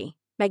vitality.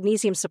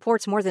 Magnesium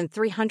supports more than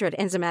 300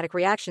 enzymatic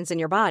reactions in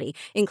your body,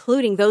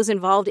 including those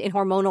involved in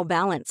hormonal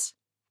balance.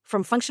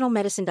 From functional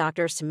medicine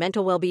doctors to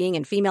mental well-being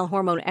and female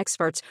hormone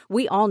experts,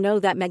 we all know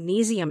that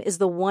magnesium is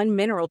the one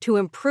mineral to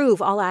improve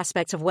all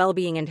aspects of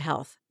well-being and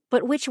health.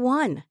 But which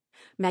one?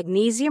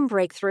 Magnesium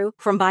Breakthrough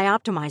from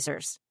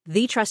Bioptimizers,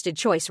 the trusted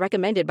choice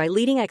recommended by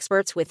leading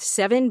experts with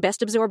 7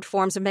 best-absorbed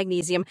forms of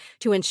magnesium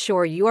to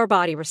ensure your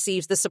body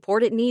receives the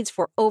support it needs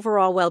for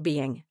overall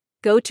well-being.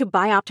 Go to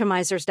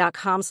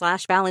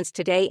bioptimizers.com/balance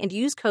today and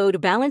use code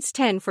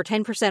BALANCE10 for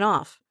 10%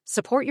 off.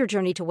 Support your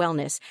journey to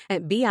wellness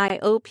at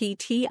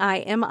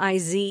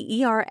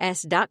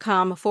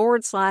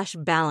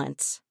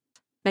bioptimizers.com/balance.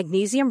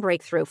 Magnesium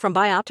Breakthrough from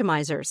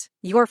Bioptimizers,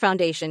 your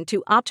foundation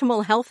to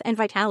optimal health and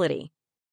vitality.